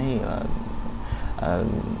जाँदाखेरि चाहिँ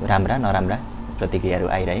राम्रा नराम्रा प्रतिक्रियाहरू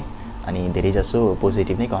आइरहे, अनि धेरैजसो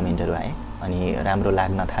पोजिटिभ नै कमेन्टहरू आए, अनि राम्रो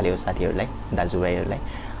लाग्न थाल्यो साथीहरूलाई, दाजुभाइहरूलाई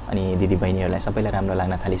अनि दिदीबहिनीहरूलाई सबैलाई राम्रो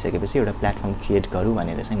लाग्न थालिसकेपछि एउटा प्लेटफर्म क्रिएट गरौँ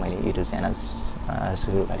भनेर चाहिँ मैले युट्युब च्यानल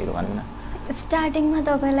सुरु गरेको भनौँ न। स्टार्टिङमा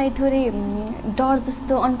तपाईँलाई थोरै डर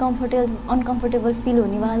जस्तो अनकम्फर्टेबल फिल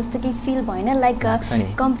हुनेवाला जस्तो केही फिल भएन? लाइक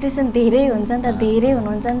कम्पिटिसन धेरै हुन्छ नि त, धेरै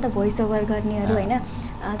हुनुहुन्छ नि त भोइस ओभर गर्नेहरू होइन,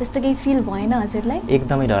 त्यस्तो केही फिल भएन हजुरलाई?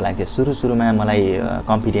 एकदमै डर लाग्थ्यो सुरुमा मलाई,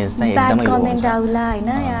 कम्पिडेन्स चाहिँ एकदमै लो हुन्छ, कमेन्ट आउला होइन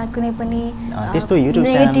या कुनै पनि त्यस्तो युट्युब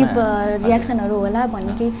नेगेटिभ रियाक्सनहरू होला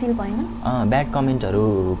भन्ने केही फिल भएन? ब्याड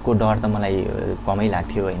कमेन्टहरूको डर त मलाई कमै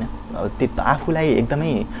लाग्थ्यो होइन, त्यो आफूलाई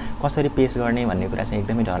एकदमै कसरी पेस गर्ने भन्ने कुरा चाहिँ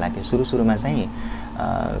एकदमै डर लाग्थ्यो सुरुमा चाहिँ।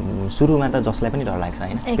 सुरुमा त जसलाई पनि डर लाग्छ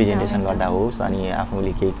होइन, प्रेजेन्टेसन गर्दा होस् अनि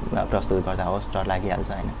आफूले केही प्रस्तुत गर्दा होस् डर लागिहाल्छ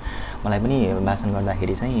होइन। मलाई पनि वाचन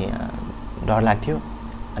गर्दाखेरि चाहिँ डर लाग्थ्यो,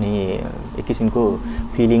 अनि एक किसिमको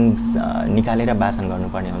फिलिङ्स निकालेर वाचन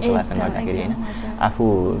गर्नुपर्ने हुन्छ वाचन गर्दाखेरि होइन। आफू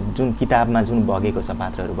जुन किताबमा जुन बगेको छ,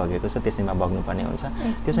 पात्रहरू बगेको छ त्यसैमा बग्नुपर्ने हुन्छ,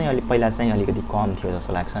 त्यो चाहिँ पहिला चाहिँ अलिकति कम थियो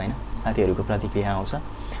जस्तो लाग्छ होइन। साथीहरूको प्रतिक्रिया आउँछ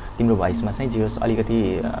तिम्रो भोइसमा चाहिँ जे होस् अलिकति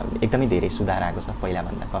एकदमै धेरै सुधार आएको छ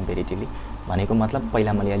पहिलाभन्दा कम्पेरिटिभली, भनेको मतलब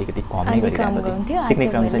पहिला मैले अलिकति कम नै गरिरहेको थिएँ, सिक्ने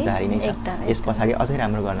क्रम चाहिँ जारी नै छ, यस पछाडि अझै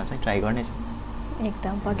राम्रो गर्न चाहिँ ट्राई गर्नेछु।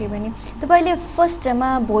 एकदम पक्कै पनि। तपाईँले फर्स्टमा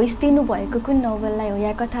भोइस दिनुभएको कुन नोभललाई हो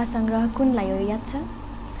या कथा सङ्ग्रह कुनलाई हो याद छ?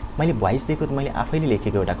 मैले भोइस दिएको त मैले आफैले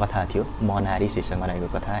लेखेको एउटा कथा थियो, म नारी शीर्षकमा रहेको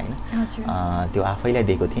कथा होइन, त्यो आफैलाई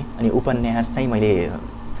दिएको थिएँ। अनि उपन्यास चाहिँ मैले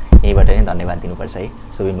यहीँबाट नै धन्यवाद दिनुपर्छ है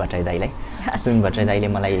सुबिन भट्टराई दाईलाई। सुबिन भट्टराई दाईले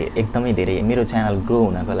मलाई एकदमै धेरै, मेरो च्यानल ग्रो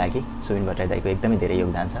हुनको लागि सुबिन भट्टराई दाईको एकदमै धेरै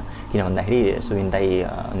योगदान छ, किन भन्दाखेरि सुबिन दाई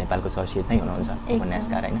नेपालको चर्चित नै हुनुहुन्छ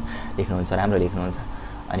उपन्यासकार होइन, लेख्नुहुन्छ, राम्रो लेख्नुहुन्छ।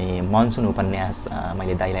 अनि मनसुन उपन्यास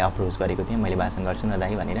मैले दाईलाई अप्रोच गरेको थिएँ, मैले वाचन गर्छु न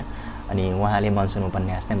दाई भनेर, अनि उहाँले मनसुन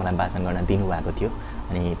उपन्यास चाहिँ मलाई वाचन गर्न दिनुभएको थियो।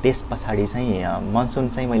 अनि त्यस पछाडि चाहिँ मनसुन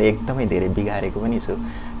चाहिँ मैले एकदमै धेरै बिगारेको पनि छु,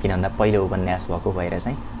 किन भन्दा पहिलो उपन्यास भएको भएर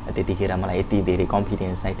चाहिँ त्यतिखेर मलाई यति धेरै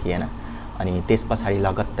कन्फिडेन्स चाहिँ थिएन। अनि त्यस पछाडि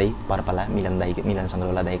लगत्तै पर्पला मिलन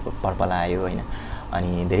सङ्ग्रौला दाईको पर्पला आयो होइन, अनि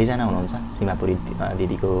धेरैजना हुनुहुन्छ, सीमापुरी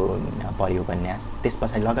दिदीको परि उपन्यास, त्यस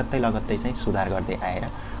पछाडि लगत्तै चाहिँ सुधार गर्दै आएर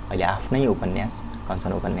अहिले आफ्नै उपन्यास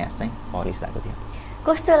कञ्चन उपन्यास चाहिँ पब्लिस भएको थियो।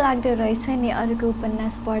 कस्तो लाग्दो रहेछ नि अरूको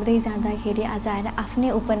उपन्यास पढ्दै जाँदाखेरि आज आएर आफ्नै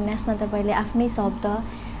उपन्यासमा तपाईँले आफ्नै शब्द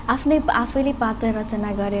आफैले पात्र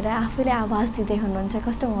रचना गरेर आफैले आवाज दिँदै हुनुहुन्छ,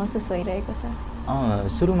 कस्तो महसुस भइरहेको छ?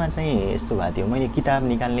 सुरुमा चाहिँ यस्तो भएको थियो, मैले किताब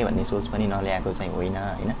निकाल्ने भन्ने सोच पनि नल्याएको चाहिँ होइन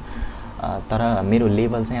होइन, तर मेरो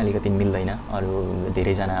लेभल चाहिँ अलिकति मिल्दैन, अरू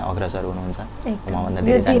धेरैजना अग्रसर हुनुहुन्छ, मभन्दा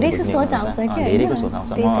धेरैको सोच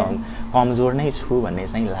आउँछ, म कमजोर नै छु भन्ने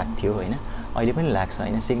चाहिँ लाग्थ्यो होइन, अहिले पनि लाग्छ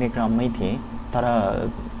होइन, सिक्ने क्रममै थिएँ। तर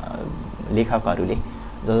लेखकहरूले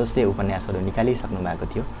जसले उपन्यासहरू निकालिसक्नु भएको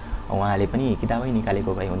थियो उहाँले पनि किताबै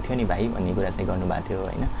निकालेको भए हुन्थ्यो नि भाइ भन्ने कुरा चाहिँ गर्नुभएको थियो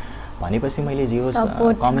होइन। भनेपछि मैले जे होस्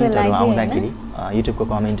कमेन्टहरू आउँदाखेरि, युट्युबको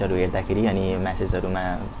कमेन्टहरू हेर्दाखेरि अनि म्यासेजहरूमा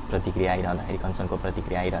प्रतिक्रिया आइरहँदाखेरि, कञ्चनको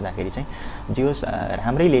प्रतिक्रिया आइरहँदाखेरि चाहिँ जे होस्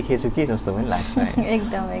राम्रै लेखेछु कि जस्तो पनि लाग्छ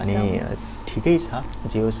अनि ठिकै छ।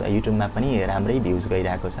 जे होस् युट्युबमा पनि राम्रै भ्युज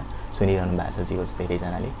गइरहेको छ, सुनिरहनु भएको छ, जे होस्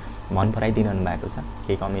धेरैजनाले मन पराइदिनु भएको छ।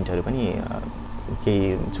 केही कमेन्टहरू पनि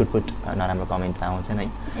केही छुटपुट नराम्रो कमेन्ट त आउँछ नै,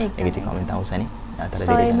 नेगेटिभ कमेन्ट त आउँछ नि,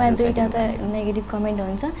 100मा 2टा त नेगेटिभ कमेन्ट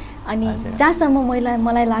हुन्छ अनि जहाँसम्म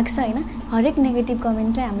मलाई लाग्छ होइन हरेक नेगेटिभ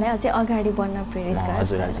कमेन्टले हामीलाई अझै अगाडि बढ्न प्रेरित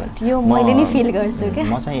गर्छ यो मैले नै फिल गर्छु क्या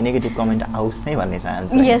म चाहिँ नेगेटिभ कमेन्ट आओस् नै भन्ने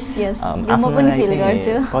चाहन्छु यस म पनि फिल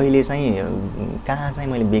गर्छु कहिले चाहिँ कहाँ चाहिँ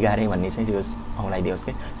मैले बिगारेँ भन्ने चाहिँ त्यो आउँलाइदियोस्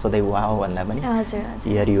कि सधैँ वाओ भन्दा पनि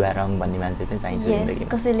हियर यु आर रङ भन्ने मान्छे चाहिँ चाहिन्छ जिन्दगीमा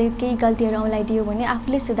कसैले केही गल्तीहरू आउँलाइदियो भने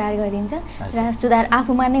आफूले सुधार गरिन्छ र सुधार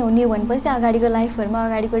आफूमा नै हुने भनेपछि अगाडिको लाइफहरूमा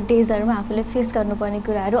अगाडिको डेजहरूमा आफूले फेस गर्नुपर्ने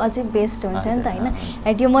कुराहरू अझै बेस्ट हुन्छ नि त होइन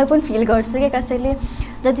राइट यो म पनि फिल गर्छु क्या कसैले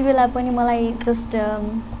जति बेला पनि मलाई जस्ट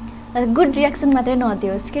गुड रियाक्सन मात्रै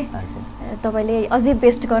नदियोस् कि तपाईँले अझै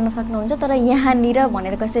बेस्ट गर्न सक्नुहुन्छ तर यहाँनिर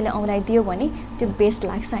भनेर कसैले आउँलाइदियो भने त्यो बेस्ट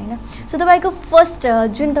लाग्छ होइन सो तपाईँको फर्स्ट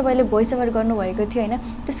जुन तपाईँले भोइस ओभर गर्नुभएको थियो होइन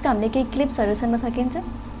त्यसको हामीले केही क्लिप्सहरू सुन्न सकिन्छ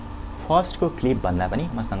फर्स्टको क्लिप भन्दा पनि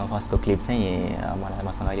मसँग फर्स्टको क्लिप चाहिँ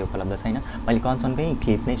मसँग अहिले उपलब्ध छैन मैले कञ्चनकै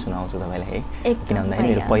क्लिप नै सुनाउँछु तपाईँलाई है किन भन्दाखेरि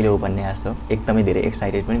मेरो पहिलो उपन्यास हो एकदमै धेरै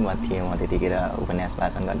एक्साइटेड पनि म थिएँ म त्यतिखेर उपन्यास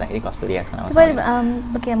वाचन गर्दाखेरि कस्तो रियाक्सन आउँछ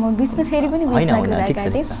ओके म बिचमा फेरि पनि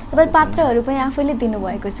तपाईँ पात्रहरू पनि आफैले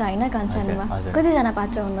दिनुभएको छ होइन कञ्चनमा कतिजना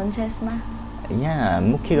पात्र हुनुहुन्छ यसमा यहाँ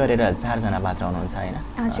मुख्य गरेर 4 जना पात्र हुनुहुन्छ होइन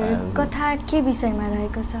हजुर कथा के विषयमा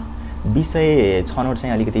रहेको छ विषय छनौट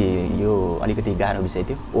चाहिँ अलिकति गाह्रो विषय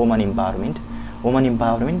थियो वुमन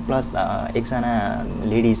इम्पावरमेन्ट प्लस एकजना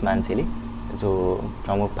लेडिज मान्छेले जो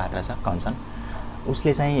प्रमुख पात्र छ कञ्चन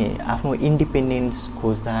उसले चाहिँ आफ्नो इन्डिपेन्डेन्स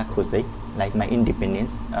खोज्दै लाइफमा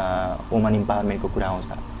इन्डिपेन्डेन्स वुमन इम्पावरमेन्टको कुरा आउँछ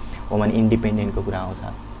वुमन इन्डिपेन्डेन्टको कुरा आउँछ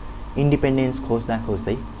इन्डिपेन्डेन्स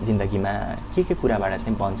खोज्दै जिन्दगीमा के कुराबाट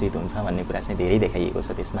चाहिँ वञ्चित हुन्छ भन्ने कुरा चाहिँ धेरै देखाइएको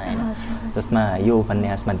छ त्यसमा होइन जसमा यो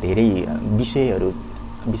उपन्यासमा धेरै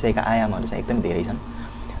विषयका आयामहरू चाहिँ एकदम धेरै छन्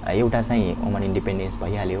एउटा चाहिँ वुमन इन्डिपेन्डेन्स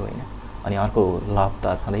भइहाल्यो होइन अनि अर्को लभ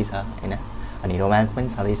त छँदैछ होइन अनि रोमान्स पनि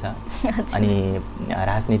छँदैछ अनि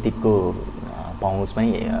राजनीतिकको पहुँच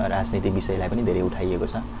पनि राजनीतिक विषयलाई पनि धेरै उठाइएको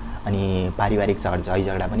छ अनि पारिवारिक झै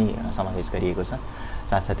झगडा पनि समावेश गरिएको छ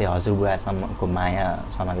साथसाथै हजुरबुवासम्मको माया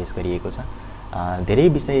समावेश गरिएको छ धेरै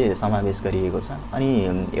विषय समावेश गरिएको छ अनि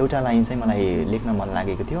एउटा लाइन चाहिँ मलाई लेख्न मन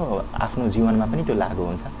लागेको थियो आफ्नो जीवनमा पनि त्यो लागु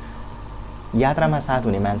हुन्छ यात्रामा साथ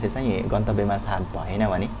हुने मान्छे चाहिँ गन्तव्यमा साथ भएन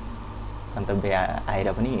भने गन्तव्य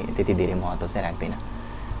आएर पनि त्यति धेरै महत्त्व चाहिँ राख्दैन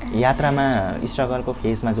यात्रामा स्ट्रगलको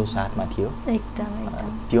फेजमा जो साथमा थियो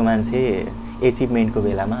त्यो मान्छे एचिभमेन्टको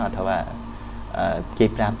बेलामा अथवा केही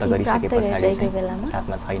प्राप्त गरिसके पछाडि चाहिँ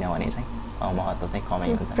साथमा छैन भने चाहिँ महत्त्व चाहिँ कमै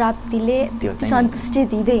हुन्छ प्राप्तिले सन्तुष्टि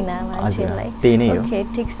दिँदैन मान्छेलाई त्यही नै हो ओके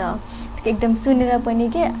ठिक छ एकदम सुनेर पनि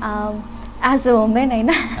के एज अ वुमेन होइन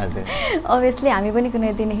अभियसली हामी पनि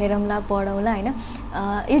कुनै दिन हेरौँला पढौँला होइन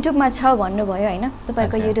युट्युबमा छ भन्नुभयो होइन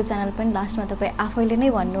तपाईँको युट्युब च्यानल पनि लास्टमा तपाईँ आफैले नै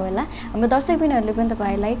भन्नु होला हाम्रो दर्शकबिनहरूले पनि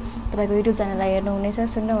तपाईँको युट्युब च्यानललाई हेर्नुहुनेछ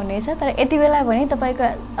सुन्नुहुनेछ तर यति बेला भने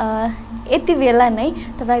यति बेला नै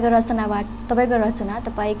तपाईँको रचना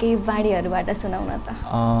तपाईँकै बाणीहरूबाट सुनाउन त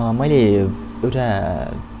मैले एउटा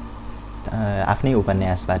आफ्नै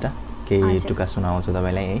उपन्यासबाट केही टुक्का सुनाउँछु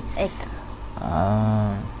तपाईँलाई है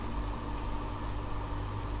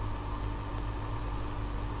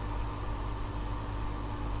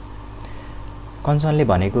कञ्चनले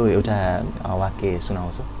भनेको एउटा वाक्य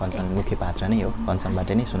सुनाउँछु कञ्चन मुख्य पात्र नै हो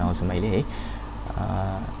कञ्चनबाट नै सुनाउँछु मैले है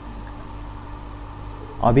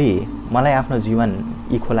अभी मलाई आफ्नो जीवन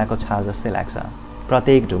यी खोलाको छाल जस्तै लाग्छ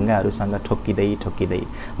प्रत्येक ढुङ्गाहरूसँग ठोक्किँदै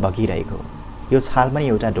बगिरहेको यो छाल पनि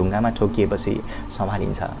एउटा ढुङ्गामा ठोकिएपछि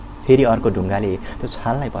सम्हालिन्छ फेरि अर्को ढुङ्गाले त्यो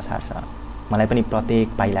छाललाई पछार्छ मलाई पनि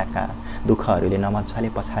प्रत्येक पाइलाका दुःखहरूले नमच्छाले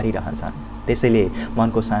पछारिरहन्छन् त्यसैले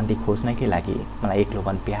मनको शान्ति खोज्नकै लागि मलाई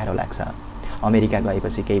एक्लोपन प्यारो लाग्छ अमेरिका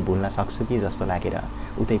गएपछि केही भुल्न सक्छु कि जस्तो लागेर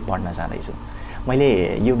उतै पढ्न जाँदैछु मैले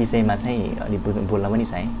यो विषयमा चाहिँ अलि बोल्न पनि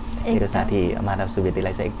चाहेँ मेरो साथी माधव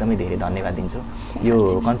सुवेदीलाई चाहिँ एकदमै धेरै धन्यवाद दिन्छु यो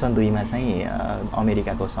कञ्चन 2 मा चाहिँ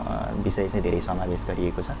अमेरिकाको विषय चाहिँ धेरै समावेश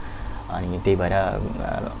गरिएको छ अनि त्यही भएर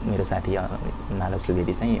मेरो साथी माधव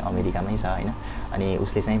सुवेदी चाहिँ अमेरिकामै छ होइन अनि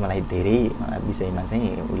उसले चाहिँ मलाई धेरै विषयमा चाहिँ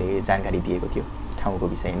उसले जानकारी दिएको थियो ठाउँको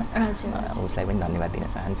विषयमा उसलाई पनि धन्यवाद दिन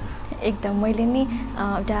चाहन्छु एकदम मैले नि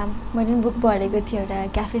बुक पढेको थिएँ एउटा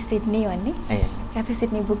क्याफे सिडनी भन्ने क्याफे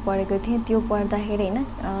सिडनी बुक पढेको थिएँ त्यो पढ्दाखेरि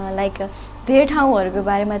होइन लाइक धेरै ठाउँहरूको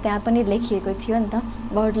बारेमा त्यहाँ पनि लेखिएको थियो नि त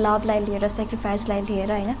अबाउट लभलाई लिएर सेक्रिफाइसलाई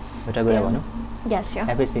लिएर होइन एउटा कुरा भनौँ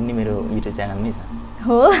क्याफे सिडनी मेरो युट्युब च्यानलमै छ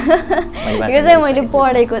हो यो चाहिँ मैले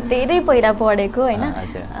पढेको धेरै पहिला पढेको होइन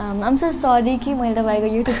आम सो सरी कि मैले तपाईँको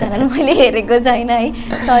युट्युब च्यानल मैले हेरेको छैन है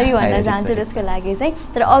सरी भन्न चाहन्छु त्यसको लागि चाहिँ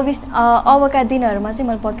तर अबका दिनहरूमा चाहिँ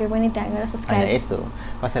मैले पक्कै पनि त्यहाँ गएर सब्सक्राइब यस्तो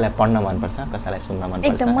कसैलाई पढ्न मनपर्छ कसैलाई सुन्न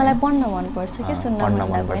मनपर्छ एकदम मलाई पढ्न मनपर्छ कि सुन्न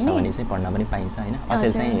मनपर्छ भने चाहिँ पढ्न पनि पाइन्छ होइन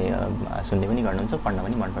अझै चाहिँ सुन्ने पनि गर्नुहुन्छ पढ्न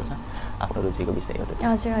पनि मनपर्छ आफ्नो रुचिको विषय हो त्यो।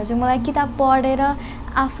 हजुर हजुर, मलाई किताब पढेर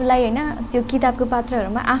आफूलाई होइन त्यो किताबको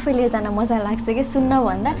पात्रहरूमा आफैले जान मजा लाग्छ कि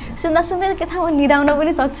सुन्नभन्दा सुन्दा सुन्दै के थाहा म निदाउन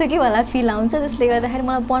पनि सक्छु कि होला फिल आउँछ। त्यसले गर्दाखेरि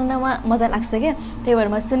मलाई पढ्नमा मजा लाग्छ क्या, त्यही भएर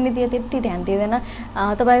म सुन्नेतिर त्यति ध्यान दिँदैन।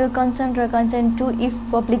 तपाईँको कन्सेन्ट र कन्सेन्ट टु इफ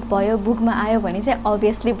पब्लिक भयो बुकमा आयो भने चाहिँ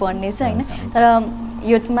अभियसली पढ्नेछु होइन। तर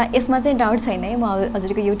यसमा चाहिँ डाउट छैन है, म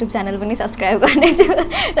हजुरको युट्युब च्यानल पनि सब्सक्राइब गर्नेछु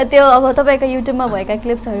र त्यो अब तपाईँको युट्युबमा भएका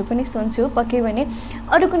क्लिप्सहरू पनि सुन्छु पक्कै पनि।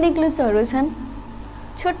 अरू कुनै क्लिप्सहरू छन्?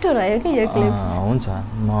 छोटो रह्यो कि यो क्लिप्स? हुन्छ,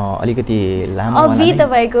 म अलिकति लामो अभि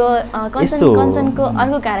तपाईँको कञ्चनको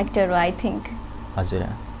अर्को क्यारेक्टर हो आई थिङ्क। हजुर,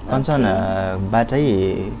 कञ्चनबाटै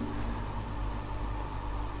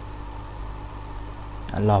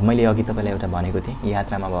ल मैले अघि तपाईँलाई एउटा भनेको थिएँ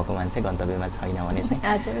यात्रामा भएको मान्छे गन्तव्यमा छैन भने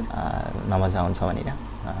चाहिँ नमजा हुन्छ भनेर।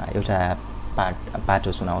 एउटा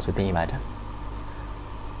पाटो सुनाउँछु त्यहीँबाट।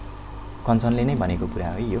 कञ्चनले नै भनेको कुरा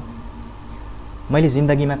हो यो। मैले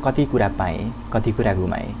जिन्दगीमा कति कुरा पाएँ, कति कुरा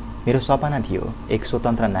गुमाएँ। मेरो सपना थियो एक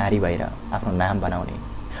स्वतन्त्र नारी भएर आफ्नो नाम बनाउने।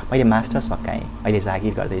 मैले मास्टर्स सकाएँ, अहिले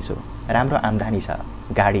जागिर गर्दैछु। राम्रो आम्दानी छ,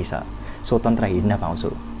 गाडी छ, स्वतन्त्र हिँड्न पाउँछु।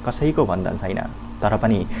 कसैको बन्धन छैन, तर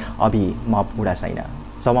पनि अभि म पूर्ण छैन।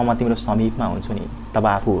 जब म तिम्रो समीपमा हुन्छु नि तब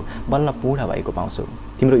आफू बल्ल पूर्ण भएको पाउँछु।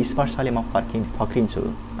 तिम्रो स्पर्शले म फक्रिन्छु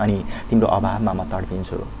अनि तिम्रो अभावमा म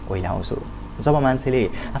तडपिन्छु, ओइलाउँछु। जब मान्छेले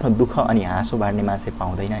आफ्नो दुःख अनि हाँसो बाँड्ने मान्छे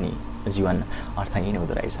पाउँदैन नि जीवन अर्थहीन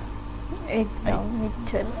हुँदो रहेछ।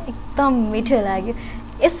 एकदम मिठो लाग्यो।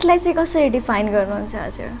 यसलाई चाहिँ कसरी डिफाइन गर्नुहुन्छ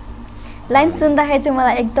हजुर? लाइन सुन्दाखेरि चाहिँ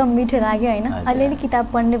मलाई एकदम मिठो लाग्यो होइन। अलिअलि किताब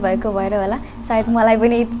पढ्ने भएको भएर होला सायद मलाई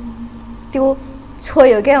पनि त्यो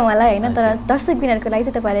छोयो क्या मलाई होइन। तर दर्शक बिनाको लागि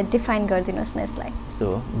चाहिँ तपाईँले डिफाइन गरिदिनुहोस् न यसलाई। सो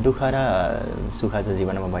दुःख र सुख चाहिँ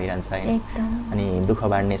जीवनमा भइरहन्छ होइन। अनि दुःख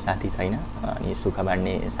बाँड्ने साथी छैन अनि सुख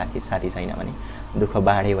बाँड्ने साथी छैन भने दुःख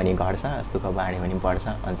बाँड्यो भने घट्छ, सुख बाँड्यो भने बढ्छ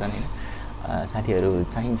भन्छन् होइन। साथीहरू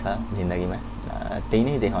चाहिन्छ जिन्दगीमा, त्यही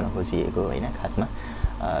नै देखाउन खोजिएको होइन खासमा।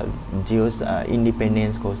 जे होस्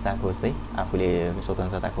इन्डिपेन्डेन्स खोज्दा खोज्दै आफूले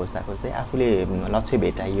स्वतन्त्रता खोज्दा खोज्दै आफूले लक्ष्य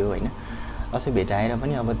भेटाइयो होइन। लक्ष्य भेटाएर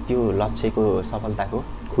पनि अब त्यो लक्ष्यको सफलताको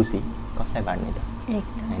खुसी कसलाई बाँड्ने त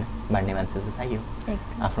होइन। बाँड्ने मान्छे त चाहियो।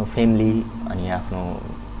 आफ्नो फ्यामिली अनि आफ्नो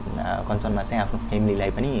कन्सर्नमा चाहिँ आफ्नो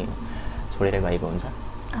फ्यामिलीलाई पनि छोडेर गएको हुन्छ,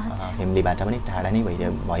 फ्यामिलीबाट पनि टाढा नै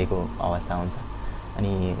भएको अवस्था हुन्छ।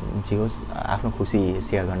 अनि जे होस् आफ्नो खुसी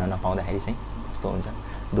सेयर गर्न नपाउँदाखेरि चाहिँ कस्तो हुन्छ,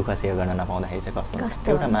 दुःख सेयर गर्न नपाउँदाखेरि चाहिँ कस्तो हुन्छ।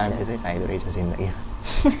 एउटा मान्छे चाहिँ चाहिँदो रहेछ जिन्दगीमा।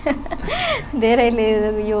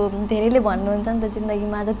 धेरैले भन्नुहुन्छ नि त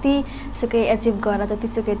जिन्दगीमा जतिसुकै एचिभ गर,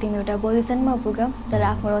 जतिसुकै तिमी एउटा पोजिसनमा पुग, तर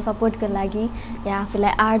आफ्नो सपोर्टको लागि या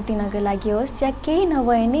आफूलाई आर्ट दिनको लागि होस् या केही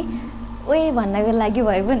नभए नि ओए भन्नको लागि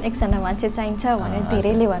भए पनि एकजना मान्छे चाहिन्छ भनेर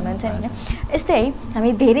धेरैले भन्नुहुन्छ होइन। यस्तै है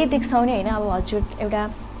हामी धेरै देख्छौँ नि होइन। अब हजुर एउटा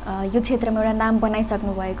यो क्षेत्रमा एउटा नाम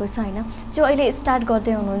बनाइसक्नु भएको छ होइन, जो अहिले स्टार्ट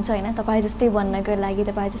गर्दै हुनुहुन्छ होइन। तपाईँ जस्तै बन्नको लागि,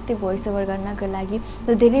 तपाईँ जस्तै भोइस ओभर गर्नको लागि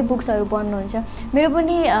त्यो धेरै बुक्सहरू पढ्नुहुन्छ। मेरो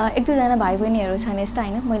पनि एक दुईजना भाइ बहिनीहरू छन् यस्ता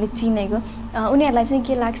होइन मैले चिनेको। उनीहरूलाई चाहिँ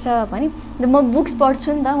के लाग्छ भने म बुक्स पढ्छु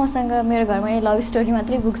नि त, मसँग मेरो घरमा लभ स्टोरी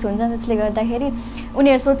मात्रै बुक्स हुन्छ, त्यसले गर्दाखेरि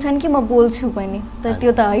उनीहरू सोध्छन् कि म बोल्छु पनि, तर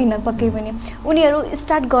त्यो त होइन पक्कै पनि। उनीहरू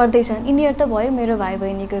स्टार्ट गर्दैछन्, यिनीहरू त भयो मेरो भाइ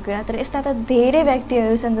बहिनीको कुरा। तर यस्ता त धेरै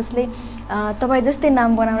व्यक्तिहरू छन् जसले तपाईँ जस्तै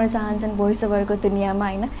नाम बनाउन चाहन्छन् भोइस ओभरको दुनियाँमा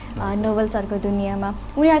होइन, नोभल्सहरूको दुनियाँमा।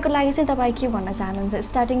 उनीहरूको लागि चाहिँ तपाईँ के भन्न चाहनुहुन्छ?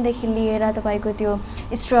 स्टार्टिङदेखि लिएर तपाईँको त्यो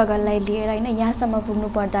स्ट्रगललाई लिएर होइन यहाँसम्म पुग्नु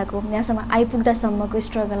पर्दाको, यहाँसम्म आइपुग्दासम्मको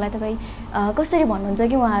स्ट्रगललाई तपाईँ कसरी भन्नुहुन्छ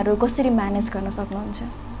कि उहाँहरू कसरी म्यानेज गर्न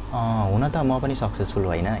सक्नुहुन्छ? हुन त म पनि सक्सेसफुल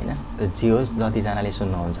होइन होइन। जे होस् जतिजनाले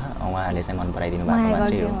सुन्नुहुन्छ उहाँहरूले चाहिँ मन पराइदिनु भएको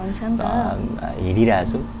मान्छे हो।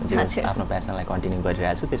 हिँडिरहेको छु, जे होस् आफ्नो प्यासनलाई कन्टिन्यू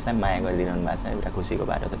गरिरहेको छु, त्यसलाई माया गरिदिनु भएको छ। एउटा खुसीको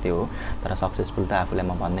बाटो त त्यो हो। तर सक्सेसफुल त आफूलाई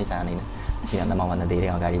म भन्नै चाहदिनँ, किनभने मभन्दा धेरै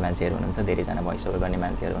अगाडि मान्छेहरू हुनुहुन्छ, धेरैजना भोइस ओभर गर्ने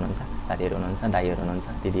मान्छेहरू हुनुहुन्छ, साथीहरू हुनुहुन्छ, दाइहरू हुनुहुन्छ,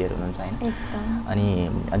 दिदीहरू हुनुहुन्छ होइन। अनि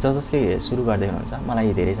जसले सुरु गर्दै हुनुहुन्छ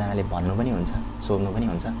मलाई धेरैजनाले भन्नु पनि हुन्छ, सोध्नु पनि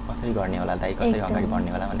हुन्छ कसरी गर्ने होला दाइ, कसरी अगाडि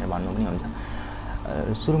बढ्ने होला भनेर भन्नु पनि हुन्छ।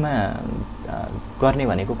 सुरुमा गर्ने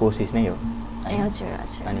भनेको कोसिस नै हो।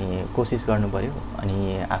 अनि कोसिस गर्नु पर्यो। अनि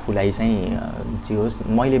आफूलाई चाहिँ जे होस्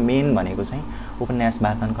मैले मेन भनेको चाहिँ उपन्यास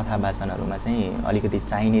वाचन कथा वाचनहरूमा चाहिँ अलिकति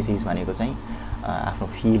चाहिने चिज भनेको चाहिँ आफ्नो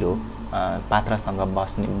फिल हो। पात्रसँग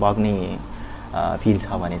बग्ने फिल छ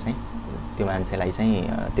भने चाहिँ त्यो मान्छेलाई चाहिँ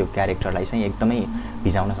त्यो क्यारेक्टरलाई चाहिँ एकदमै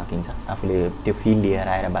भिजाउन सकिन्छ। आफूले त्यो फिल लिएर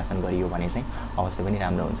आएर वाचन गरियो भने चाहिँ अवश्य पनि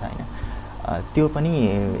राम्रो हुन्छ होइन। त्यो पनि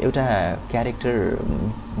एउटा क्यारेक्टर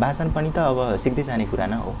वाचन पनि त अब सिक्दै जाने कुरा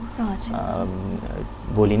न हो।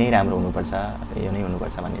 भोलि नै राम्रो हुनुपर्छ, यो नै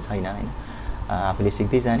हुनुपर्छ भन्ने छैन होइन। आफूले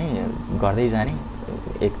सिक्दै जाने, गर्दै जाने,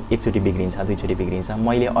 एकचोटि बिग्रिन्छ, दुईचोटि बिग्रिन्छ।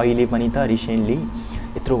 मैले अहिले पनि त रिसेन्टली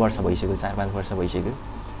यत्रो वर्ष भइसक्यो, 4-5 वर्ष भइसक्यो,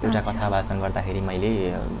 एउटा कथा भाषण गर्दाखेरि मैले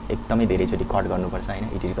एकदमै धेरैचोटि कट गर्नुपर्छ हैन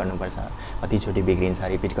एडिट गर्नुपर्छ कतिचोटि बिग्रिन्छ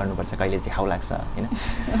रिपिट गर्नुपर्छ कहिले झ्याउ लाग्छ हैन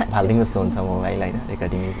फाल्दिङ जस्तो हुन्छ मोबाइल हैन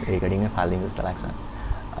रेकर्डिङमै फाल्दिङ जस्तो लाग्छ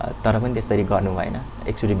तर पनि त्यसरी गर्नु भएन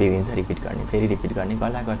एकचोटि बिग्रिन्छ रिपिट गर्ने फेरि रिपिट गर्ने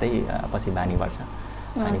गर्दा गर्दै पछि बानी पर्छ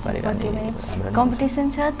बानी परेर नि कम्पिटिसन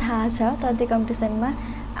छ थाहा छ तर त्यो कम्पिटिसनमा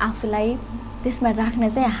आफूलाई त्यसमा राख्न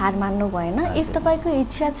चाहिँ हार मान्नु भएन इफ तपाईको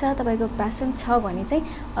इच्छा छ तपाईको प्यासन छ भने चाहिँ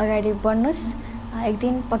अगाडि बढ्नुस् एक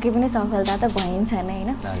दिन पक्कै पनि सफलता त भइन्छ नै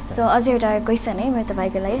हैन सो अझै एउटा क्वेसन है म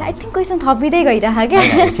तपाईको लागि आई थिंक क्वेसन थपिदै गइराहा के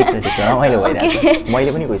ठिक छ मैले भइराछ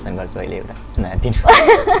मैले पनि क्वेसन गर्छु अहिले एउटा नातिन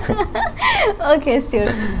ओके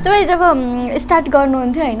स्योर तपाई जब स्टार्ट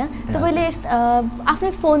गर्नुहुन्थ्यो हैन तपाईले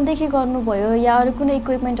आफ्नै फोन देखि गर्नुभयो या अरु कुनै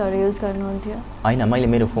इक्विपमेन्टहरु युज गर्नुहुन्थ्यो हैन मैले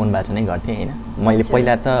मेरो फोनबाट नै गर्थे हैन मैले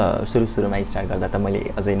पहिला त सुरुमा स्टार्ट गर्दा त मैले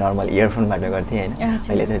अझै नर्मल इयरफोनबाट गर्थे हैन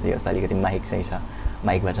अहिले चाहिँ त्यो अलिकति माइक चाहिँ छ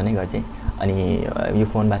माइकबाट नै गर्थे अनि यो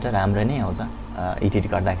फोनबाट राम्रो नै आउँछ एडिट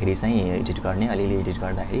गर्दाखेरि चाहिँ एडिट गर्ने अलिअलि एडिट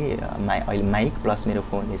गर्दाखेरि अहिले माइक प्लस मेरो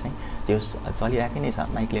फोनले चाहिँ त्यो चलिरहेकै नै छ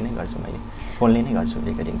माइकले नै गर्छु मैले फोनले नै गर्छु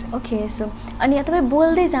रेकर्डिङ चाहिँ ओके सो अनि तपाईँ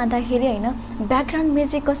बोल्दै जाँदाखेरि हैन ब्याकग्राउन्ड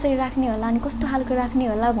म्युजिक कसरी राख्ने होला अनि कस्तो खालको राख्ने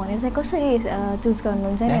होला भनेर चाहिँ कसरी चुज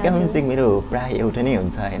गर्नुहुन्छ नि ब्याकग्राउन्ड म्युजिक मेरो प्राय एउटा नै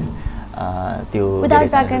हुन्छ हैन त्यो विदाउट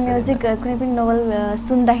ब्याकग्राउन्ड म्युजिक कुनै पनि नोभल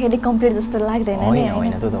सुन्दाखेरि कम्प्लिट जस्तो लाग्दैन नि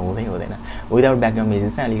हैन त्यो त हुँदैन विदाउट ब्याकग्राउन्ड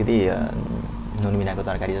म्युजिक चाहिँ अलिकति नुनबिनाको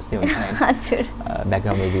तरकारी जस्तै हुन्छ हैन हजुर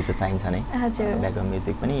ब्याकग्राउन्ड म्युजिक चाहिँ चाहिन्छ नै हजुर ब्याकग्राउन्ड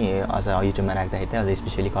म्युजिक पनि अझ युट्युबमा राख्दाखेरि त अझ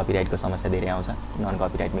स्पेशली कपिराइटको समस्या धेरै आउँछ नन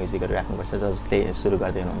कपिराइट म्युजिकहरु राख्नुपर्छ जसले सुरु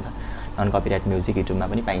गर्दै हुनुहुन्छ नन कपिराइट म्युजिक युट्युबमा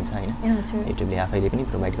पनि पाइन्छ हैन युट्युबले आफैले पनि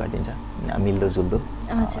प्रोभाइड गरिदिन्छ मिल्दो जुल्दो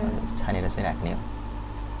छानेर चाहिँ राख्ने हो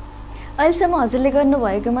अहिलेसम्म हजुरले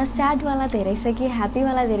गर्नुभएकोमा स्याडवाला धेरै छ कि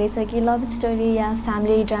ह्याप्पीवाला धेरै छ कि लभ स्टोरी या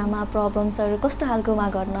फ्यामिली ड्रामा प्रब्लम्सहरू कस्तो खालकोमा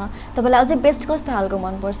गर्न तपाईँलाई अझै बेस्ट कस्तो खालको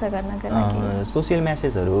मनपर्छ गर्नका लागि सोसियल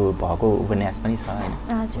मेसेजहरू भएको उपन्यास पनि छ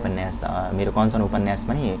हैन उपन्यास मेरो कञ्चन उपन्यास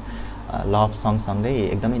पनि लभ सँगसँगै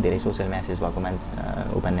एकदमै धेरै सोसियल मेसेज भएको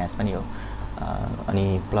उपन्यास पनि हो अनि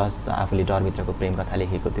प्लस आफूले डरभित्रको प्रेम कथा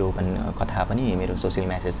लेखेको त्यो कथा पनि मेरो सोसियल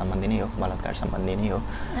मेसेज सम्बन्धी नै हो बलात्कार सम्बन्धी नै हो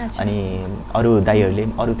अनि अरू दाइहरूले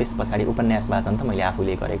अरू त्यस पछाडि उपन्यास वाचन त मैले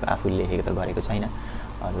आफूले लेखेको त गरेको छैन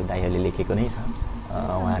अरू दाइहरूले लेखेको नै छ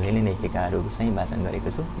उहाँले नै लेखेकाहरू चाहिँ वाचन गरेको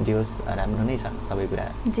छु जे होस् राम्रो नै छ सबै कुरा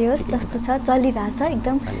जे होस् जस्तो छ चलिरहेछ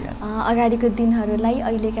एकदम अगाडिको दिनहरूलाई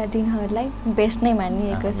अहिलेका दिनहरूलाई बेस्ट नै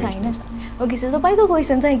मानिएको छ हैन ओके सो तपाईको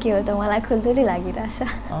क्वेसन चाहिँ के हो त मलाई खुल्दुली लागिरहेछ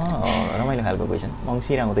रमाइलो खालको क्वेसन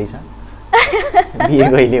मङ्सिर आउँदैछ बिहे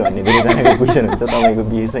कहिले भन्ने दुईजनाको क्वेसन हुन्छ तपाईको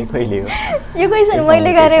बिहे चाहिँ कहिले हो यो क्वेसन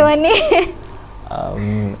मैले गरे भने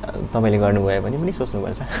तपाईले गर्नुभयो भने पनि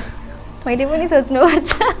सोच्नुपर्छ मैले पनि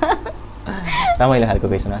सोच्नुपर्छ रमाइलो खालको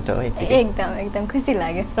क्वेसन मात्र हो एकदम खुसी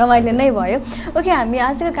लाग्यो रमाइलो नै भयो ओके हामी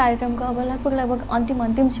आजको कार्यक्रमको अब लगभग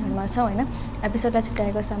अन्तिम क्षणमा छौँ हैन एपिसोडलाई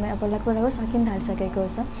छुट्याएको समय अब लगभग सकिन थालिसकेको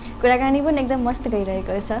छ कुराकानी पनि एकदम मस्त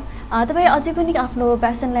गइरहेको छ तपाईँ अझै पनि आफ्नो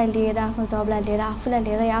प्यासनलाई लिएर आफ्नो जबलाई लिएर आफूलाई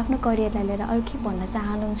लिएर या आफ्नो करियरलाई लिएर अरू के भन्न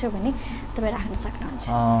चाहनुहुन्छ भने तपाईँ राख्न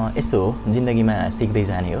सक्नुहुन्छ यस्तो हो जिन्दगीमा सिक्दै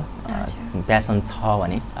जाने हो प्यासन छ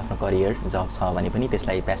भने आफ्नो करियर जब छ भने पनि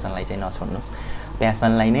त्यसलाई प्यासनलाई चाहिँ नछोड्नुहोस्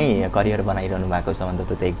प्यासनलाई नै करियर बनाइरहनु भएको छ भन्दा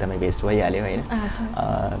त एकदमै बेस्ट भइहाल्यो हैन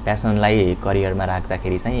प्यासनलाई करियरमा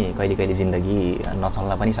राख्दाखेरि चाहिँ कहिले कहिले जिन्दगी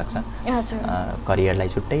नचल्न पनि सक्छ करियरलाई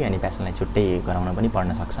छुट्टै अनि प्यासनलाई छुट्टै गराउन पनि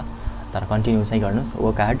पर्न सक्छ तर कन्टिन्यू चाहिँ गर्नुहोस्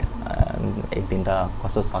वर्क हार्ड एक दिन त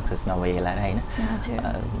कसो सक्सेस नभइएला र हैन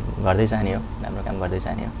गर्दै जाने हो राम्रो काम गर्दै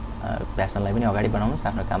जाने हो प्यासनलाई पनि अगाडि बढाउनुहोस्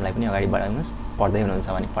आफ्नो कामलाई पनि अगाडि बढाउनुहोस् पढ्दै हुनुहुन्छ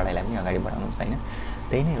भने पढाइलाई पनि अगाडि बढाउनुहोस् हैन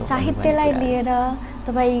त्यही नै हो साहित्यलाई लिएर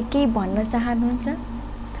तपाईँ के भन्न चाहनुहुन्छ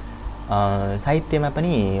साहित्यमा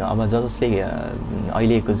पनि अब जसले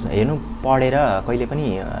अहिलेको हेर्नु पढेर कहिले पनि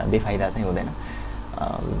बेफाइदा चाहिँ हुँदैन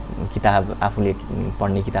किताब आफूले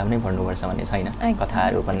पढ्ने किताब नै पढ्नुपर्छ भन्ने छैन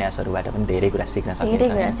कथाहरू उपन्यासहरूबाट पनि धेरै कुरा सिक्न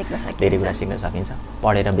सकिन्छ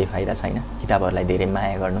पढेर बेफाइदा छैन किताबहरूलाई धेरै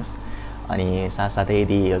माया गर्नुहोस् अनि साथसाथै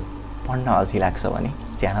यदि पढ्न अल्छी लाग्छ भने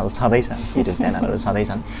च्यानल छँदैछ युट्युब च्यानलहरू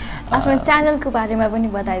छँदैछन् आफ्नो च्यानलको बारेमा पनि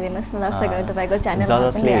बताइदिनुहोस् न दर्शकहरू तपाईँको च्यानल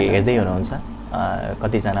जसले हेर्दै हुनुहुन्छ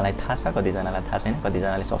कतिजनालाई थाहा छ कतिजनालाई थाहा छैन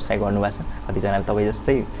कतिजनाले सब्सक्राइब गर्नुभएको छ कतिजनाले तपाईँ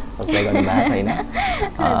जस्तै सब्सक्राइब गर्नुभएको छैन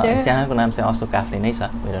च्यानलको नाम चाहिँ अशोक काफ्ले नै छ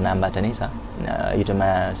मेरो नामबाट नै छ युट्युबमा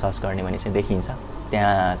सर्च गर्ने भने चाहिँ देखिन्छ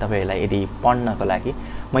त्यहाँ तपाईँहरूलाई यदि पढ्नको लागि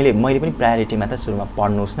मैले पनि प्रायोरिटीमा त सुरुमा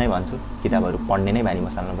पढ्नुहोस् नै भन्छु किताबहरू पढ्ने नै बानी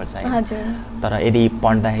बसाल्नुपर्छ हैन तर यदि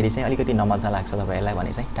पढ्दाखेरि चाहिँ अलिकति नमजा लाग्छ तपाईँहरूलाई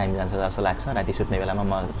भने चाहिँ टाइम जान्छ जस्तो लाग्छ राति सुत्ने बेलामा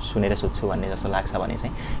म सुनेर सुत्छु भन्ने जस्तो लाग्छ भने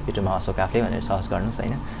चाहिँ युट्युबमा अशोक काफ्ले भनेर सर्च गर्नुहोस्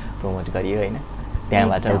हैन प्रमोट गरियो हैन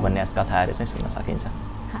त्यहाँबाट उपन्यास कथाहरू चाहिँ सुन्न सकिन्छ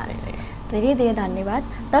धेरै धेरै धन्यवाद।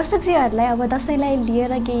 दर्शकजीहरूलाई अब दसैँलाई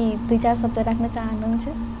लिएर केही 2-4 शब्द राख्न चाहनुहुन्छ?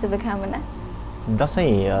 शुभकामना।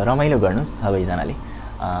 दसैँ रमाइलो गर्नुहोस् सबैजनाले,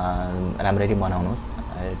 राम्ररी मनाउनुहोस्।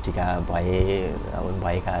 टिका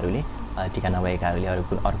भएकाहरूले, टिका नभएकाहरूले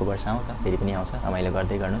अर्को वर्ष आउँछ, फेरि पनि आउँछ, रमाइलो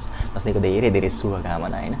गर्दै गर्नुहोस्। दसैँको धेरै धेरै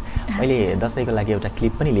शुभकामना होइन। मैले दसैँको लागि एउटा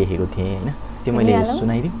क्लिप पनि लेखेको थिएँ होइन, त्यो मैले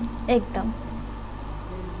सुनाइदिउँ? एकदम।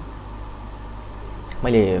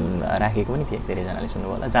 मैले राखेको पनि थिएँ, धेरैजनाले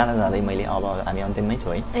सुन्नुभयो होला। जाँदा जाँदै मैले, अब हामी अन्तिममै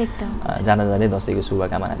छौँ है, एकदम जाँदा जाँदै दसैँको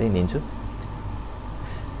शुभकामना चाहिँ दिन्छु।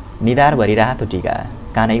 निधारभरि रातो टिका,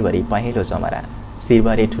 कानैभरि पहेँलो चमरा,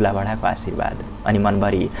 शिरभरि ठुला बडाको आशीर्वाद, अनि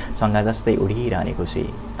मनभरि सँगा जस्तै उडिरहने खुसी,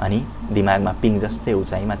 अनि दिमागमा पिङ जस्तै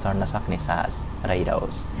उचाइमा चढ्न सक्ने साहस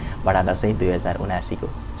रहिरहोस्। बडा दसैँ 2079 को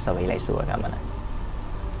सबैलाई शुभकामना।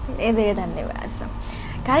 धेरै धेरै धन्यवाद छ।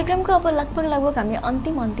 कार्यक्रमको अब लगभग हामी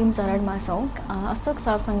अन्तिम चरणमा छौँ। अशोक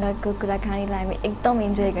सरसँगको कुराकानीलाई हामी एकदम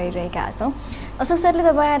इन्जोय गरिरहेका छौँ। अशोक सरले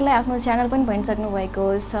तपाईँहरूलाई आफ्नो च्यानल पनि भनिसक्नु भएको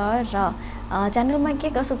छ र च्यानलमा के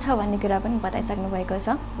कसो छ भन्ने कुरा पनि बताइसक्नु भएको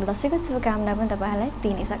छ। दसैँको शुभकामना पनि तपाईँहरूलाई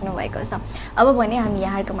दिइ नै सक्नु भएको छ। अब भने हामी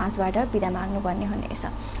यहाँहरूको माझबाट बिदा माग्नुपर्ने हुनेछ।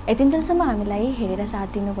 यतिन्जेलसम्म हामीलाई हेरेर साथ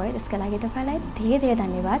दिनुभयो त्यसका लागि तपाईँलाई धेरै धेरै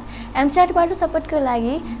धन्यवाद। एमस्याटबाट सपोर्टको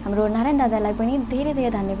लागि हाम्रो नारायण दादालाई पनि धेरै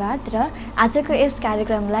धेरै धन्यवाद र आजको यस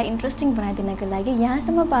कार्यक्रमलाई इन्ट्रेस्टिङ बनाइदिनको लागि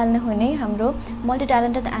यहाँसम्म पाल्नु हुने हाम्रो multi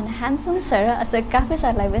talented and handsome sir Ashok cafe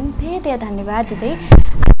सरलाई पनि धेरै धेरै धन्यवाद दिँदै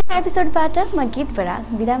एपिसोडबाट म गीत बराल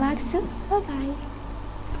बिदा माग्छु। By by.